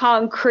like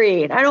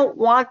concrete. I don't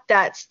want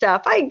that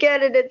stuff. I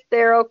get it. It's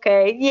there.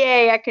 Okay.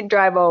 Yay. I can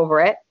drive over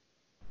it.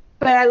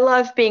 But I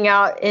love being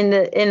out in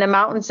the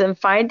mountains and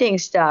finding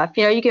stuff.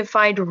 You can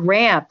find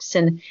ramps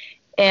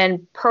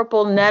and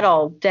purple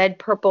nettle, dead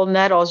purple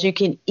nettles you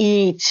can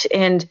eat.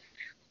 And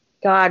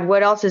God,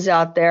 what else is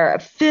out there?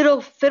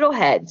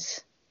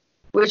 Fiddleheads,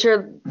 which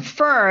are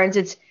ferns.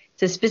 It's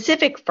a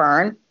specific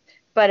fern,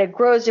 but it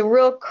grows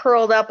real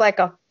curled up like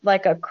a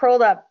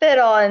curled up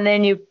fiddle, and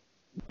then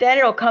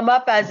it'll come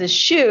up as a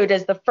shoot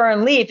as the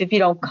fern leaf if you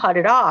don't cut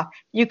it off.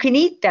 You can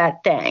eat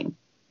that thing.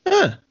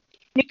 Huh.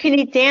 You can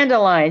eat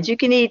dandelions. You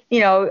can eat,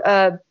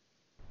 what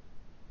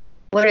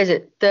is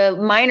it? The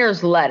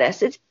miner's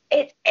lettuce.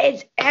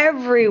 It's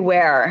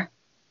everywhere.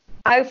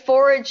 I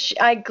forage,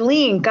 I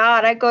glean.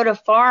 God, I go to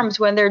farms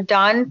when they're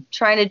done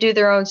trying to do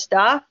their own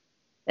stuff,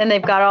 and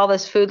they've got all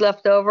this food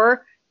left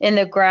over in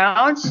the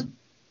grounds.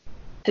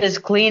 This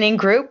gleaning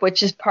group,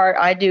 which is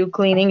I do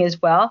gleaning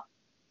as well.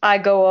 I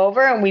go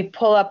over and we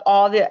pull up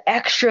all the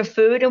extra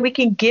food, and we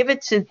can give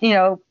it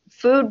to,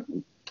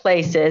 food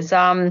places.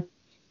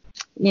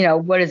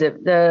 What is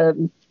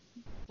it?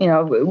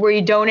 Where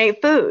you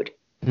donate food.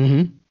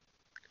 Mm-hmm.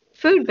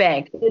 Food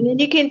bank, and then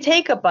you can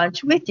take a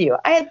bunch with you.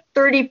 I had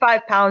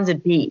 35 pounds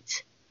of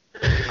beets.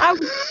 I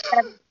was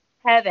in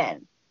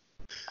heaven.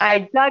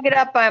 I dug it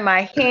up by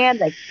my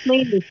hand. I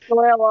cleaned the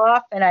soil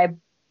off, and I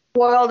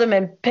boiled them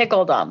and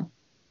pickled them.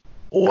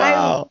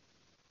 Wow.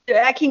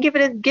 I can give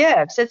it as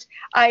gifts.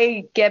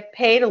 I get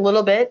paid a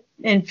little bit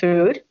in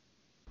food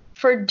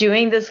for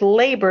doing this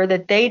labor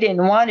that they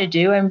didn't want to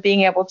do, and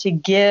being able to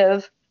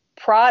give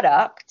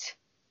produce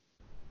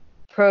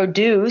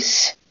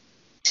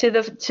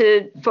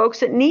to folks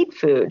that need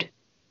food.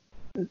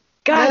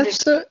 God,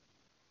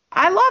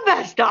 I love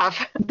that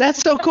stuff. That's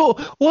so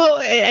cool. Well,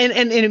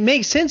 and it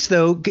makes sense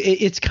though.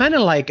 It's kind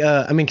of like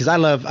because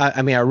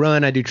I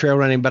run, I do trail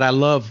running, but I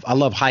love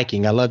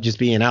hiking. I love just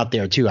being out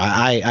there too.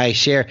 I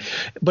share,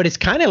 but it's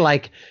kind of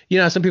like,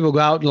 some people go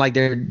out and like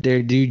they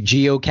do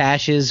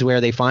geocaches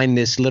where they find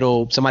this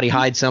somebody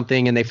hides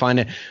something and they find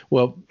it.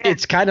 Well,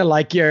 it's kind of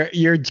like your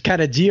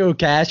kind of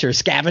geocache or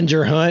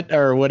scavenger hunt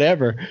or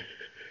whatever.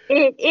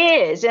 It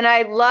is, and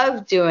I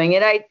love doing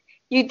it.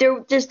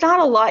 There's not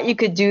a lot you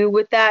could do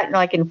with that,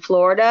 like in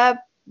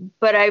Florida,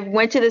 but I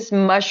went to this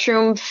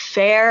mushroom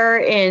fair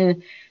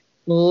in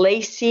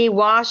Lacey,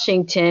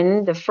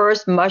 Washington, the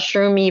first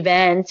mushroom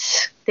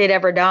event they'd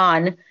ever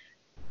done.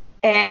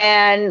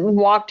 and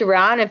walked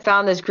around and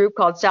found this group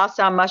called South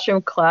Sound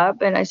Mushroom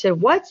Club. And I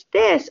said, what's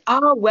this?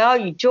 Oh, well,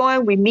 you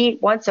join. We meet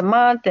once a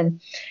month,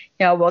 and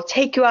we'll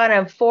take you out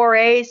on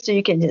forays so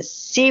you can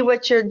just see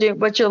what you're doing,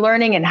 what you're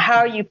learning, and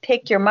how you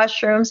pick your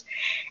mushrooms.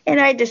 And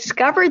I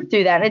discovered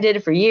through that, and I did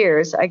it for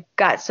years. I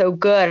got so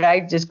good, I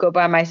just go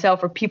by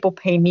myself, or people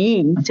pay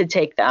me to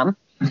take them.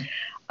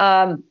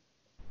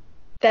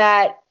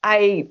 That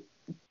I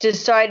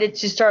decided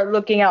to start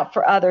looking out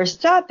for other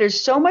stuff. There's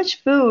so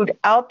much food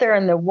out there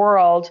in the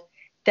world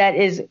that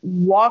is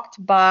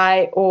walked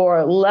by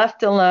or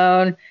left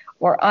alone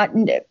or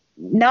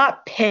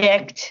not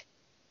picked,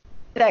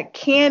 that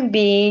can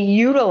be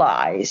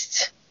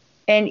utilized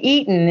and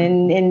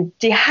eaten and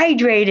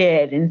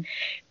dehydrated and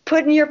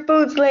put in your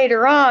foods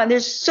later on.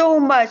 There's so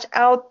much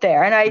out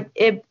there.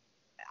 And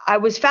I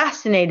was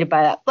fascinated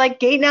by that. Like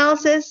gait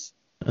analysis,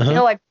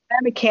 like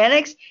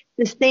biomechanics,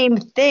 the same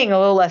thing, a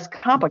little less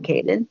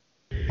complicated,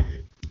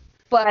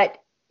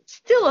 but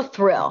still a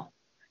thrill.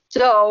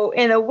 So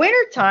in the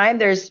wintertime,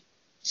 there's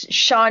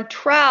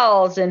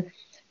chanterelles and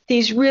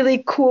these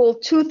really cool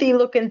toothy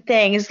looking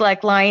things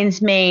like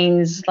lion's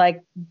manes,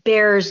 like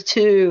bear's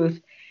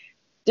tooth.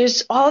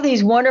 There's all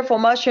these wonderful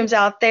mushrooms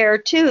out there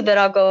too that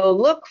I'll go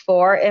look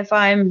for if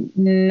I'm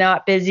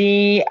not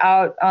busy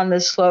out on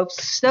the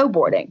slopes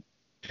snowboarding.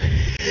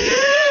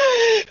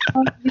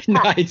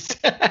 Nice.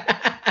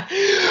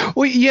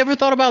 Well, you ever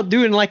thought about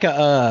doing like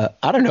a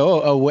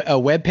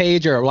web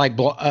page or like,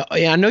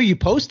 I know you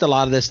post a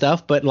lot of this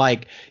stuff, but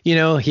like,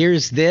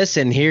 here's this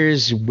and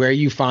here's where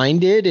you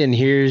find it. And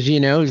here's,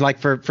 like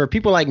for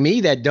people like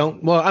me that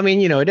don't, well, I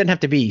mean, it doesn't have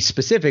to be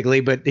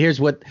specifically, but here's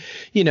what,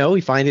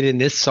 we find it in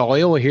this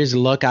soil, or here's the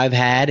luck I've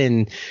had.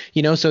 And,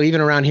 so even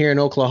around here in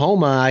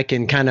Oklahoma, I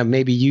can kind of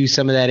maybe use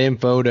some of that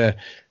info to,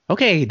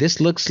 okay, this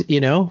looks,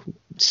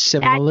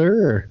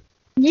 similar.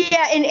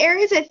 Yeah, in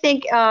areas, I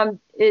think,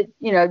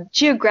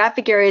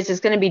 geographic areas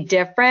is going to be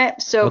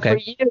different. So for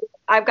you,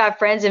 I've got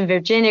friends in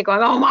Virginia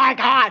going, oh my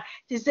God,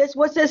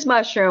 what's this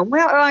mushroom?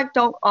 Well, I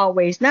don't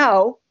always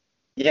know.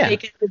 Yeah.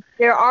 Because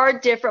there are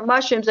different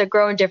mushrooms that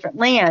grow in different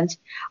lands.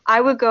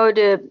 I would go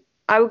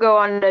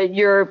on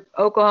your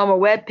Oklahoma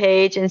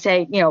webpage and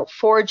say,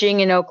 foraging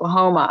in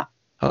Oklahoma.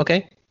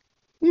 Okay.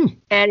 And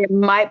it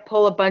might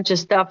pull a bunch of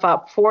stuff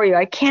up for you.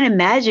 I can't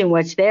imagine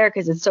what's there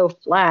because it's so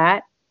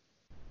flat.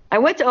 I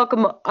went to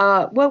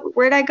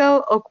where'd I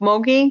go?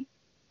 Okmulgee?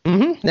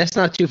 Mm-hmm. That's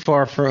not too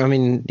far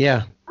from,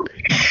 yeah.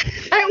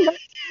 I went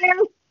there,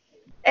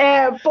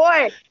 and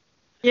boy,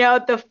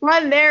 the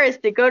fun there is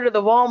to go to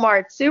the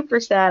Walmart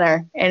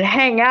Supercenter and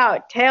hang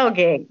out,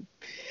 tailgate.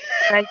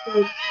 I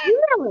said,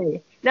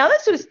 really? Now,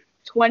 this was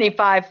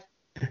 25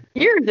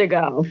 years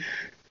ago,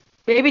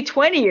 maybe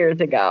 20 years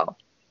ago.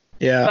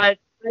 Yeah. But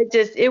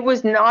it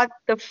was not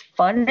the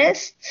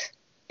funnest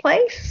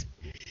place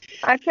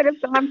I could have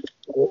gone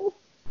to.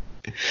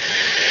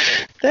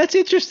 That's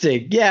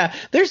interesting. Yeah,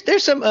 there's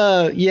some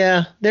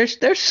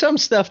there's some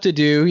stuff to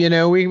do. We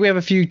have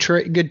a few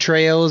good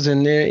trails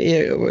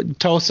and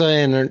Tulsa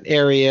and an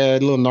area a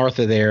little north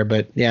of there,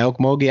 but yeah,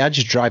 Okmulgee, I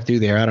just drive through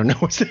there. I don't know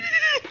what's there.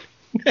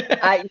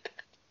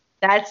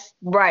 That's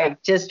right.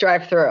 Just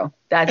drive through.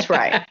 That's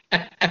right.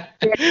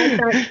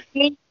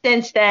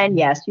 Since then,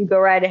 yes, you go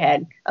right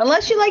ahead.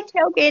 Unless you like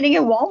tailgating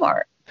at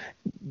Walmart.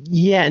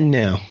 Yeah,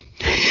 no.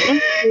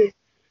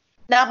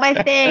 Not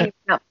my thing.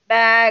 Not my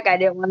bag. I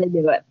didn't want to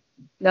do it.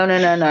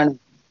 No.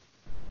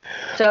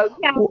 So,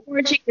 yeah,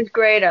 foraging is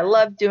great. I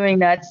love doing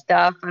that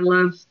stuff. I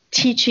love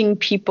teaching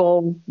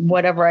people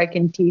whatever I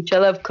can teach. I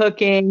love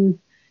cooking,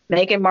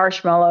 making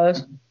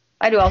marshmallows.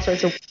 I do all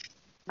sorts of.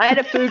 I had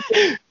a food.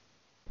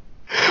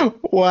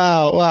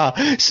 Wow.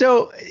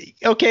 So,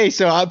 okay.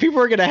 So people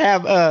are going to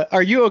have,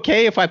 are you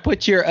okay if I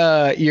put your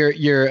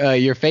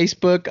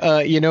Facebook,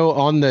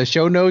 on the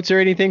show notes or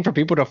anything for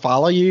people to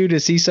follow you to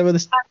see some of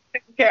this?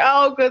 Okay.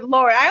 Oh, good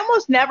Lord. I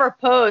almost never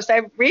post.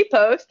 I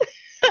repost.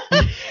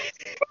 I'm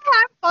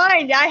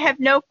fine. I have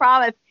no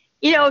problem.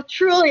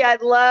 Truly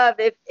I'd love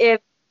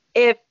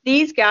if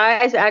these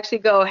guys actually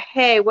go,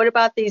 hey, what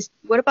about the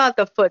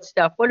foot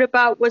stuff?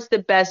 What's the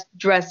best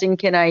dressing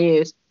can I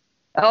use?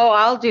 Oh,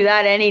 I'll do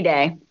that any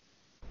day.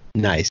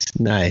 Nice.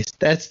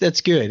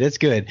 That's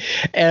good.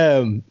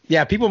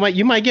 Yeah,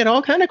 you might get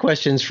all kind of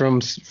questions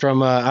from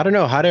I don't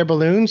know, hot air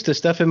balloons to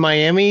stuff in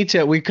Miami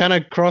we kind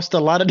of crossed a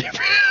lot of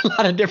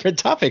different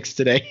topics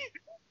today.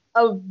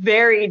 A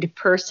varied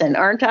person,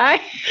 aren't I?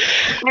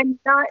 I'm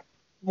not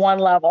one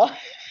level.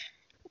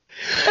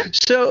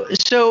 So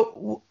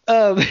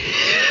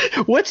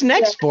what's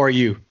next for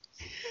you?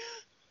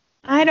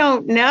 I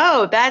don't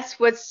know. That's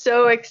what's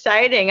so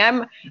exciting.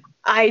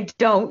 I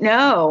don't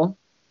know.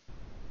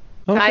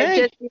 Okay. I'm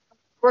just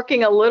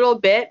working a little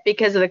bit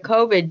because of the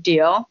COVID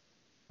deal.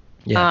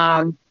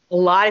 Yeah. A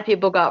lot of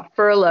people got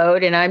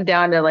furloughed, and I'm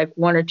down to like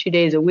 1 or 2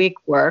 days a week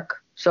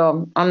work.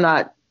 So I'm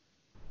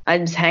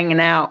just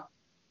hanging out.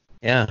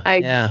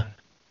 Yeah.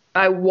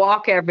 I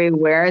walk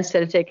everywhere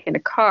instead of taking a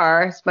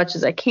car as much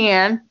as I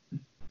can.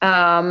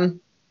 The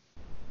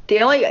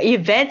only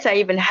events I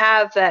even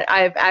have that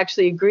I've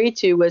actually agreed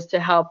to was to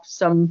help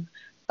some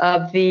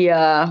of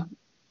the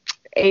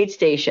aid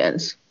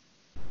stations.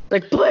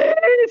 Like,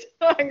 please.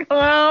 Like,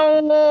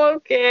 oh,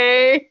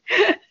 okay.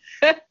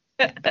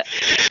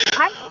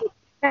 I do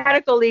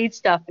medical lead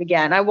stuff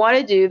again. I want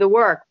to do the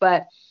work,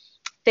 but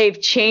they've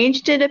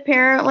changed it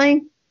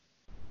apparently.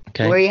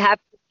 Okay. Where you have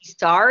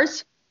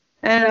stars.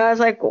 And I was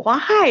like,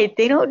 why?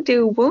 They don't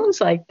do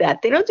wounds like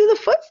that. They don't do the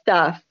foot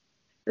stuff.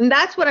 And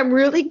that's what I'm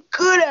really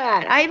good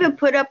at. I even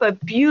put up a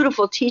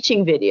beautiful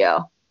teaching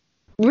video,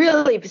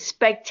 really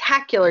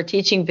spectacular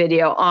teaching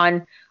video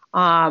on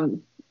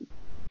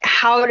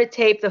how to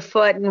tape the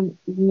foot and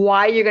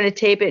why you're going to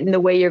tape it in the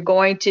way you're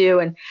going to.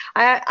 And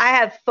I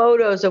have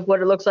photos of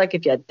what it looks like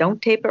if you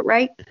don't tape it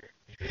right,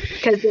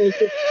 because there's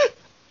just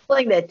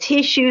pulling the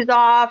tissues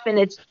off and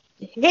it's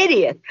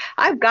hideous.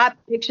 I've got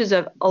pictures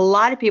of a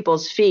lot of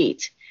people's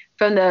feet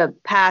from the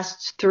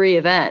past 3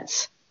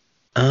 events.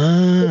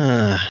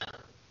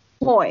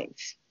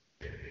 Points.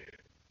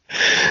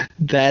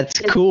 That's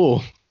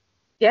cool.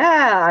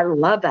 Yeah, I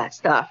love that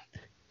stuff.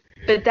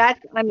 But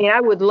I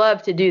would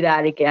love to do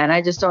that again.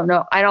 I just don't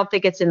know. I don't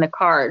think it's in the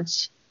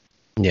cards.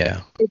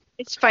 Yeah.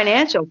 It's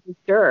financial for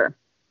sure.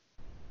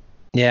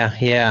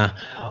 Yeah.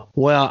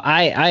 Well,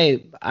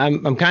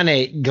 I'm kind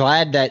of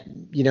glad that,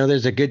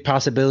 there's a good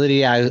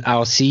possibility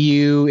I'll see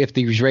you if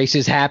these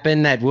races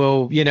happen, that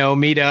we'll,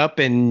 meet up,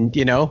 and,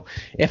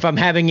 if I'm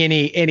having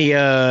any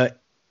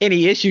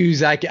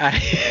issues,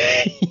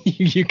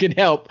 you can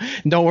help.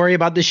 Don't worry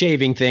about the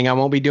shaving thing. I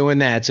won't be doing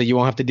that, so you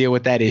won't have to deal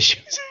with that issue.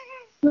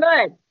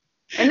 Good.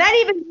 And that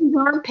even means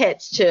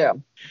armpits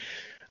too.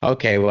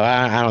 Okay, well,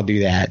 I don't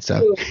do that,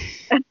 so.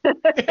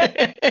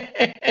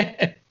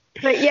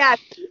 But yeah,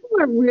 people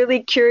are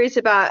really curious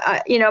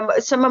about,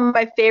 some of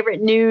my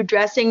favorite new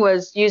dressing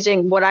was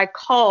using what I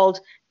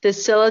called the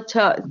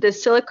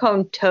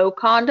silicone toe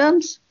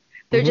condoms.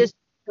 They're just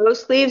toe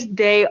sleeves.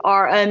 They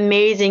are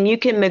amazing. You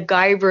can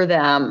MacGyver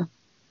them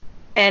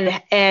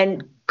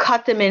and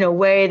cut them in a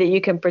way that you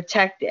can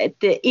protect it,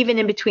 even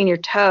in between your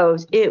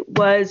toes. It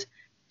was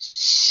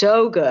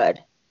so good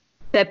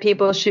that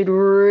people should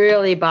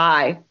really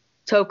buy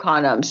toe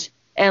condoms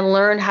and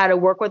learn how to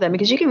work with them,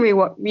 because you can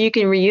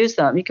reuse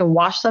them. You can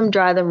wash them,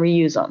 dry them,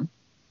 reuse them.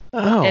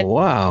 Oh,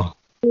 wow.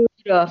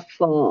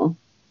 Beautiful.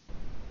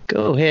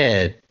 Go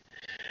ahead.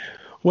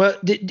 Well,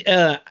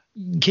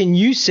 can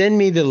you send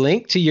me the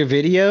link to your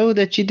video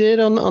that you did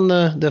on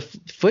the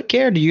foot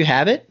care? Do you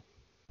have it?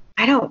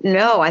 I don't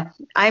know.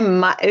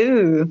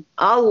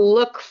 I'll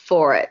look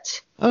for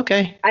it.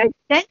 Okay. I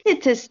sent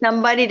it to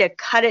somebody to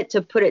cut it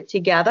to put it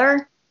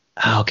together.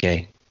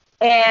 Okay.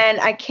 And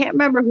I can't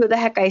remember who the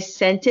heck I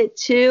sent it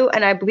to.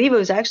 And I believe it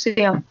was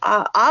actually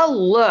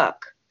I'll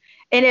look.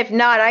 And if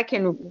not, I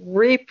can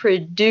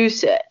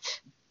reproduce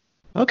it.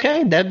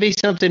 Okay. That'd be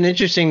something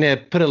interesting to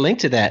put a link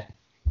to that.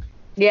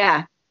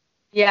 Yeah.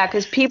 Yeah.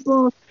 Because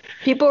people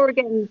were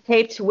getting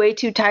taped way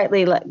too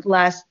tightly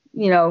last,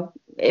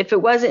 if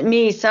it wasn't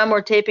me, some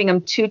were taping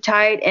them too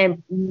tight.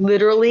 And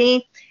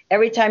literally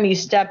every time you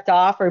stepped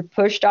off or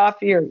pushed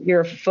off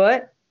your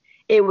foot,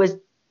 it was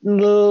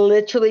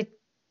literally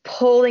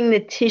pulling the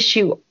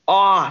tissue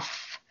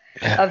off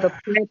of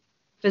the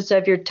surface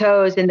of your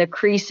toes and the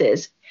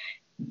creases.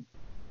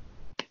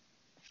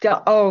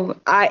 Oh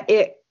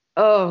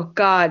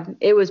God,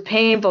 it was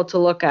painful to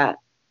look at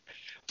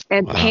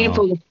and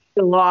painful to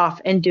peel off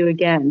and do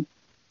again.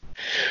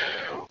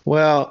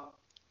 Well,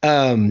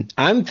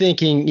 I'm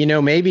thinking,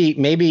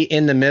 maybe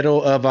in the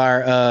middle of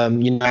our,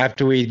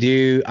 after we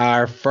do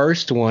our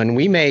first one,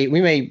 we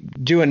may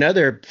do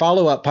another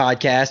follow-up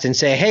podcast and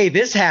say, hey,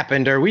 this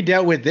happened, or we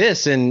dealt with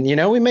this. And,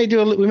 we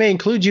may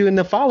include you in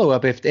the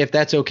follow-up if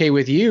that's okay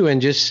with you.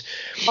 And just,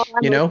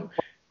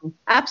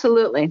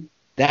 Absolutely.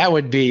 That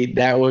would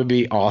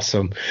be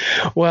awesome.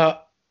 Well,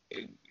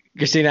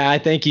 Christina, I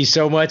thank you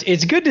so much.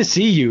 It's good to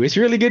see you. It's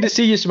really good to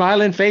see your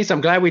smiling face. I'm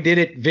glad we did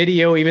it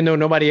video, even though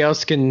nobody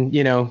else can,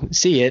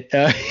 see it.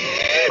 Oh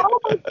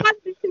my God,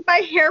 this is my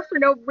hair for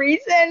no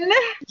reason.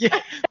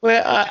 Yeah.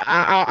 Well,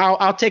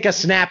 I'll take a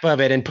snap of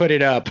it and put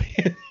it up.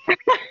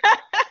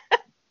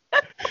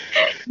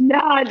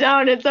 No,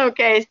 don't. It's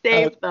okay.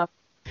 Save them.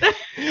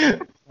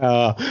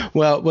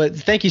 Well,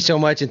 thank you so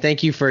much. And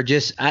thank you for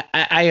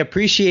I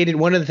appreciated,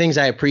 one of the things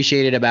I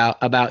appreciated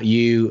about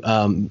you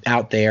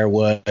out there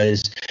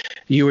was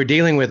you were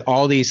dealing with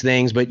all these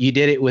things, but you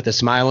did it with a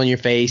smile on your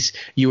face.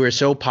 You were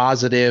so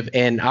positive.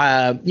 And,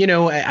 I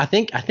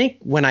think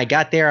when I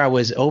got there, I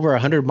was over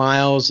 100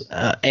 miles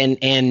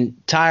and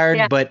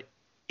tired, but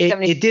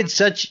it did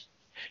such.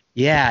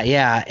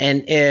 Yeah.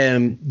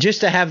 And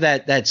just to have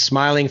that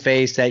smiling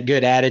face, that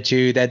good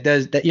attitude, that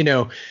does that,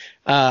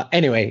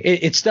 anyway,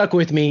 it stuck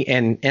with me,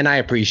 and I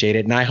appreciate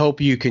it. And I hope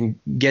you can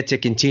get to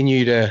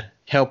continue to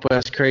help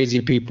us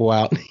crazy people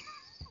out.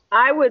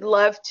 I would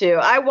love to.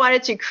 I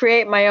wanted to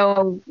create my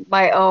own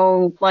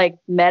like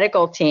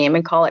medical team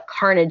and call it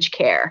Carnage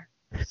Care.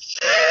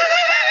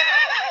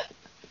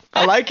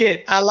 I like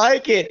it. I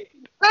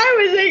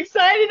was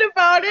excited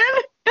about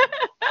it.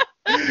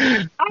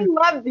 I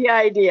love the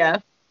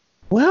idea.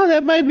 Well,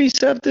 that might be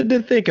something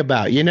to think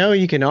about. You know,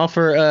 you can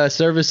offer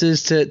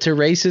services to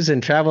races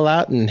and travel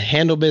out and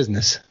handle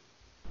business.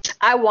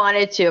 I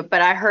wanted to,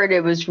 but I heard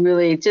it was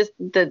really just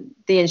the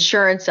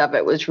insurance of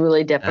it was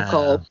really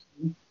difficult.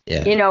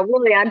 Yeah. You know,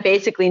 really, I'm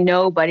basically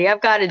nobody.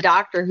 I've got a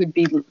doctor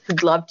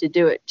who'd love to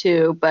do it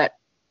too, but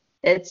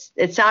it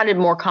sounded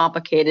more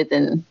complicated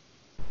than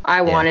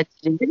I wanted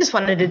to do. I just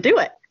wanted to do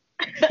it.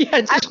 Yeah,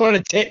 I just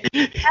wanted to.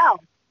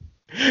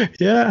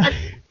 Yeah.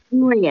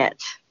 Doing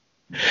it.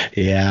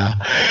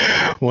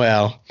 Yeah.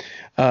 Well,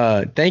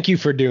 thank you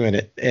for doing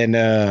it. And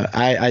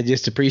I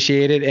just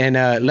appreciate it.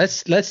 And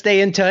let's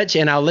stay in touch,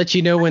 and I'll let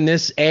you know when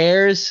this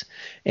airs,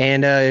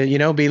 and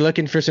be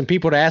looking for some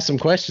people to ask some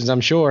questions.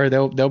 I'm sure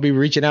they'll be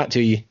reaching out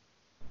to you.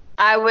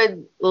 I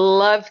would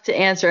love to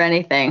answer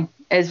anything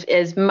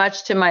as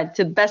much to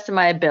the best of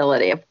my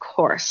ability, of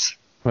course.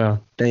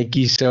 Well, thank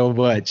you so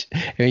much.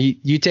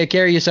 You take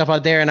care of yourself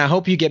out there, and I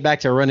hope you get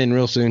back to running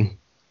real soon.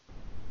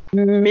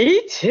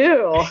 Me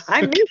too.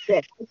 I miss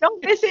it. I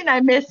don't miss it, and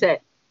I miss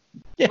it.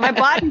 Yeah. My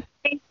body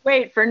can't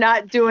wait for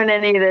not doing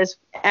any of this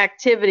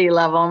activity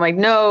level. I'm like,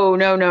 no.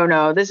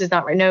 This is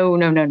not right. No.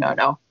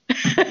 That's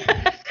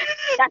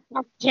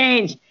not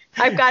change.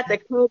 I've got the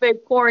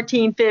COVID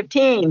quarantine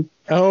 15.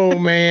 Oh,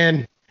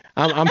 man.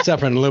 I'm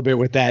suffering a little bit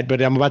with that,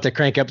 but I'm about to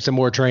crank up some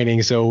more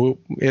training, so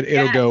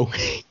it'll go.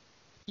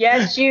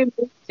 Yes, you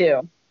need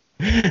to.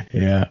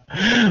 Yeah.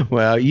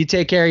 Well, you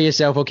take care of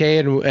yourself, okay?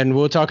 And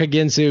we'll talk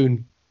again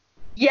soon.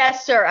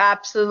 Yes, sir.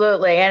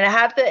 Absolutely. And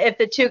if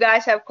the two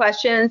guys have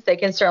questions, they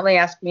can certainly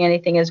ask me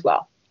anything as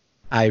well.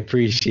 I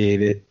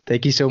appreciate it.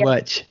 Thank you so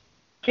much.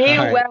 Be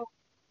well. Right.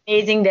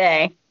 Amazing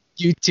day.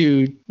 You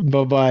too.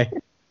 Bye-bye.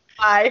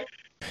 Bye.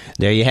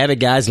 There you have it,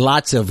 guys.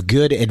 Lots of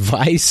good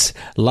advice.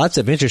 Lots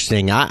of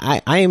interesting.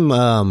 I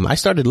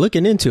started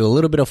looking into a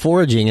little bit of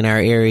foraging in our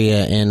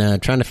area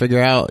and trying to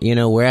figure out,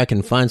 where I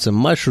can find some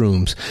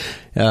mushrooms.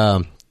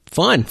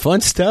 Fun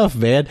stuff,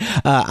 man.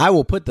 I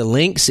will put the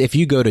links if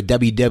you go to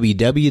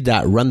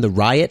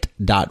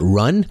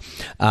www.runtheriot.run.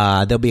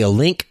 There'll be a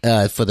link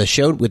for the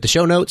show with the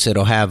show notes.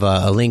 It'll have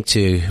a link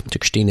to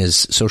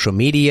Christina's social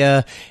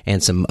media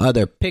and some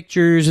other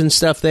pictures and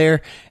stuff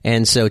there.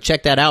 And so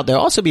check that out.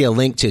 There'll also be a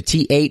link to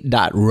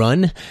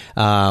T8.run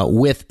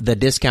with the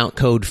discount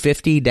code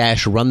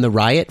 50-Run the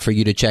Riot for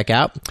you to check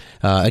out.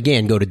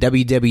 Again, go to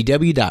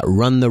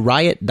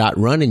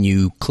www.runtheriot.run and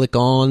you click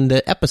on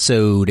the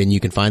episode and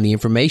you can find the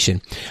information.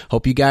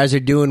 Hope you guys are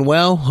doing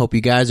well. Hope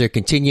you guys are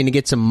continuing to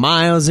get some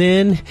miles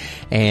in,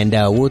 and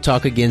we'll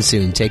talk again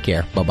soon. Take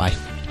care.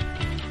 Bye-bye.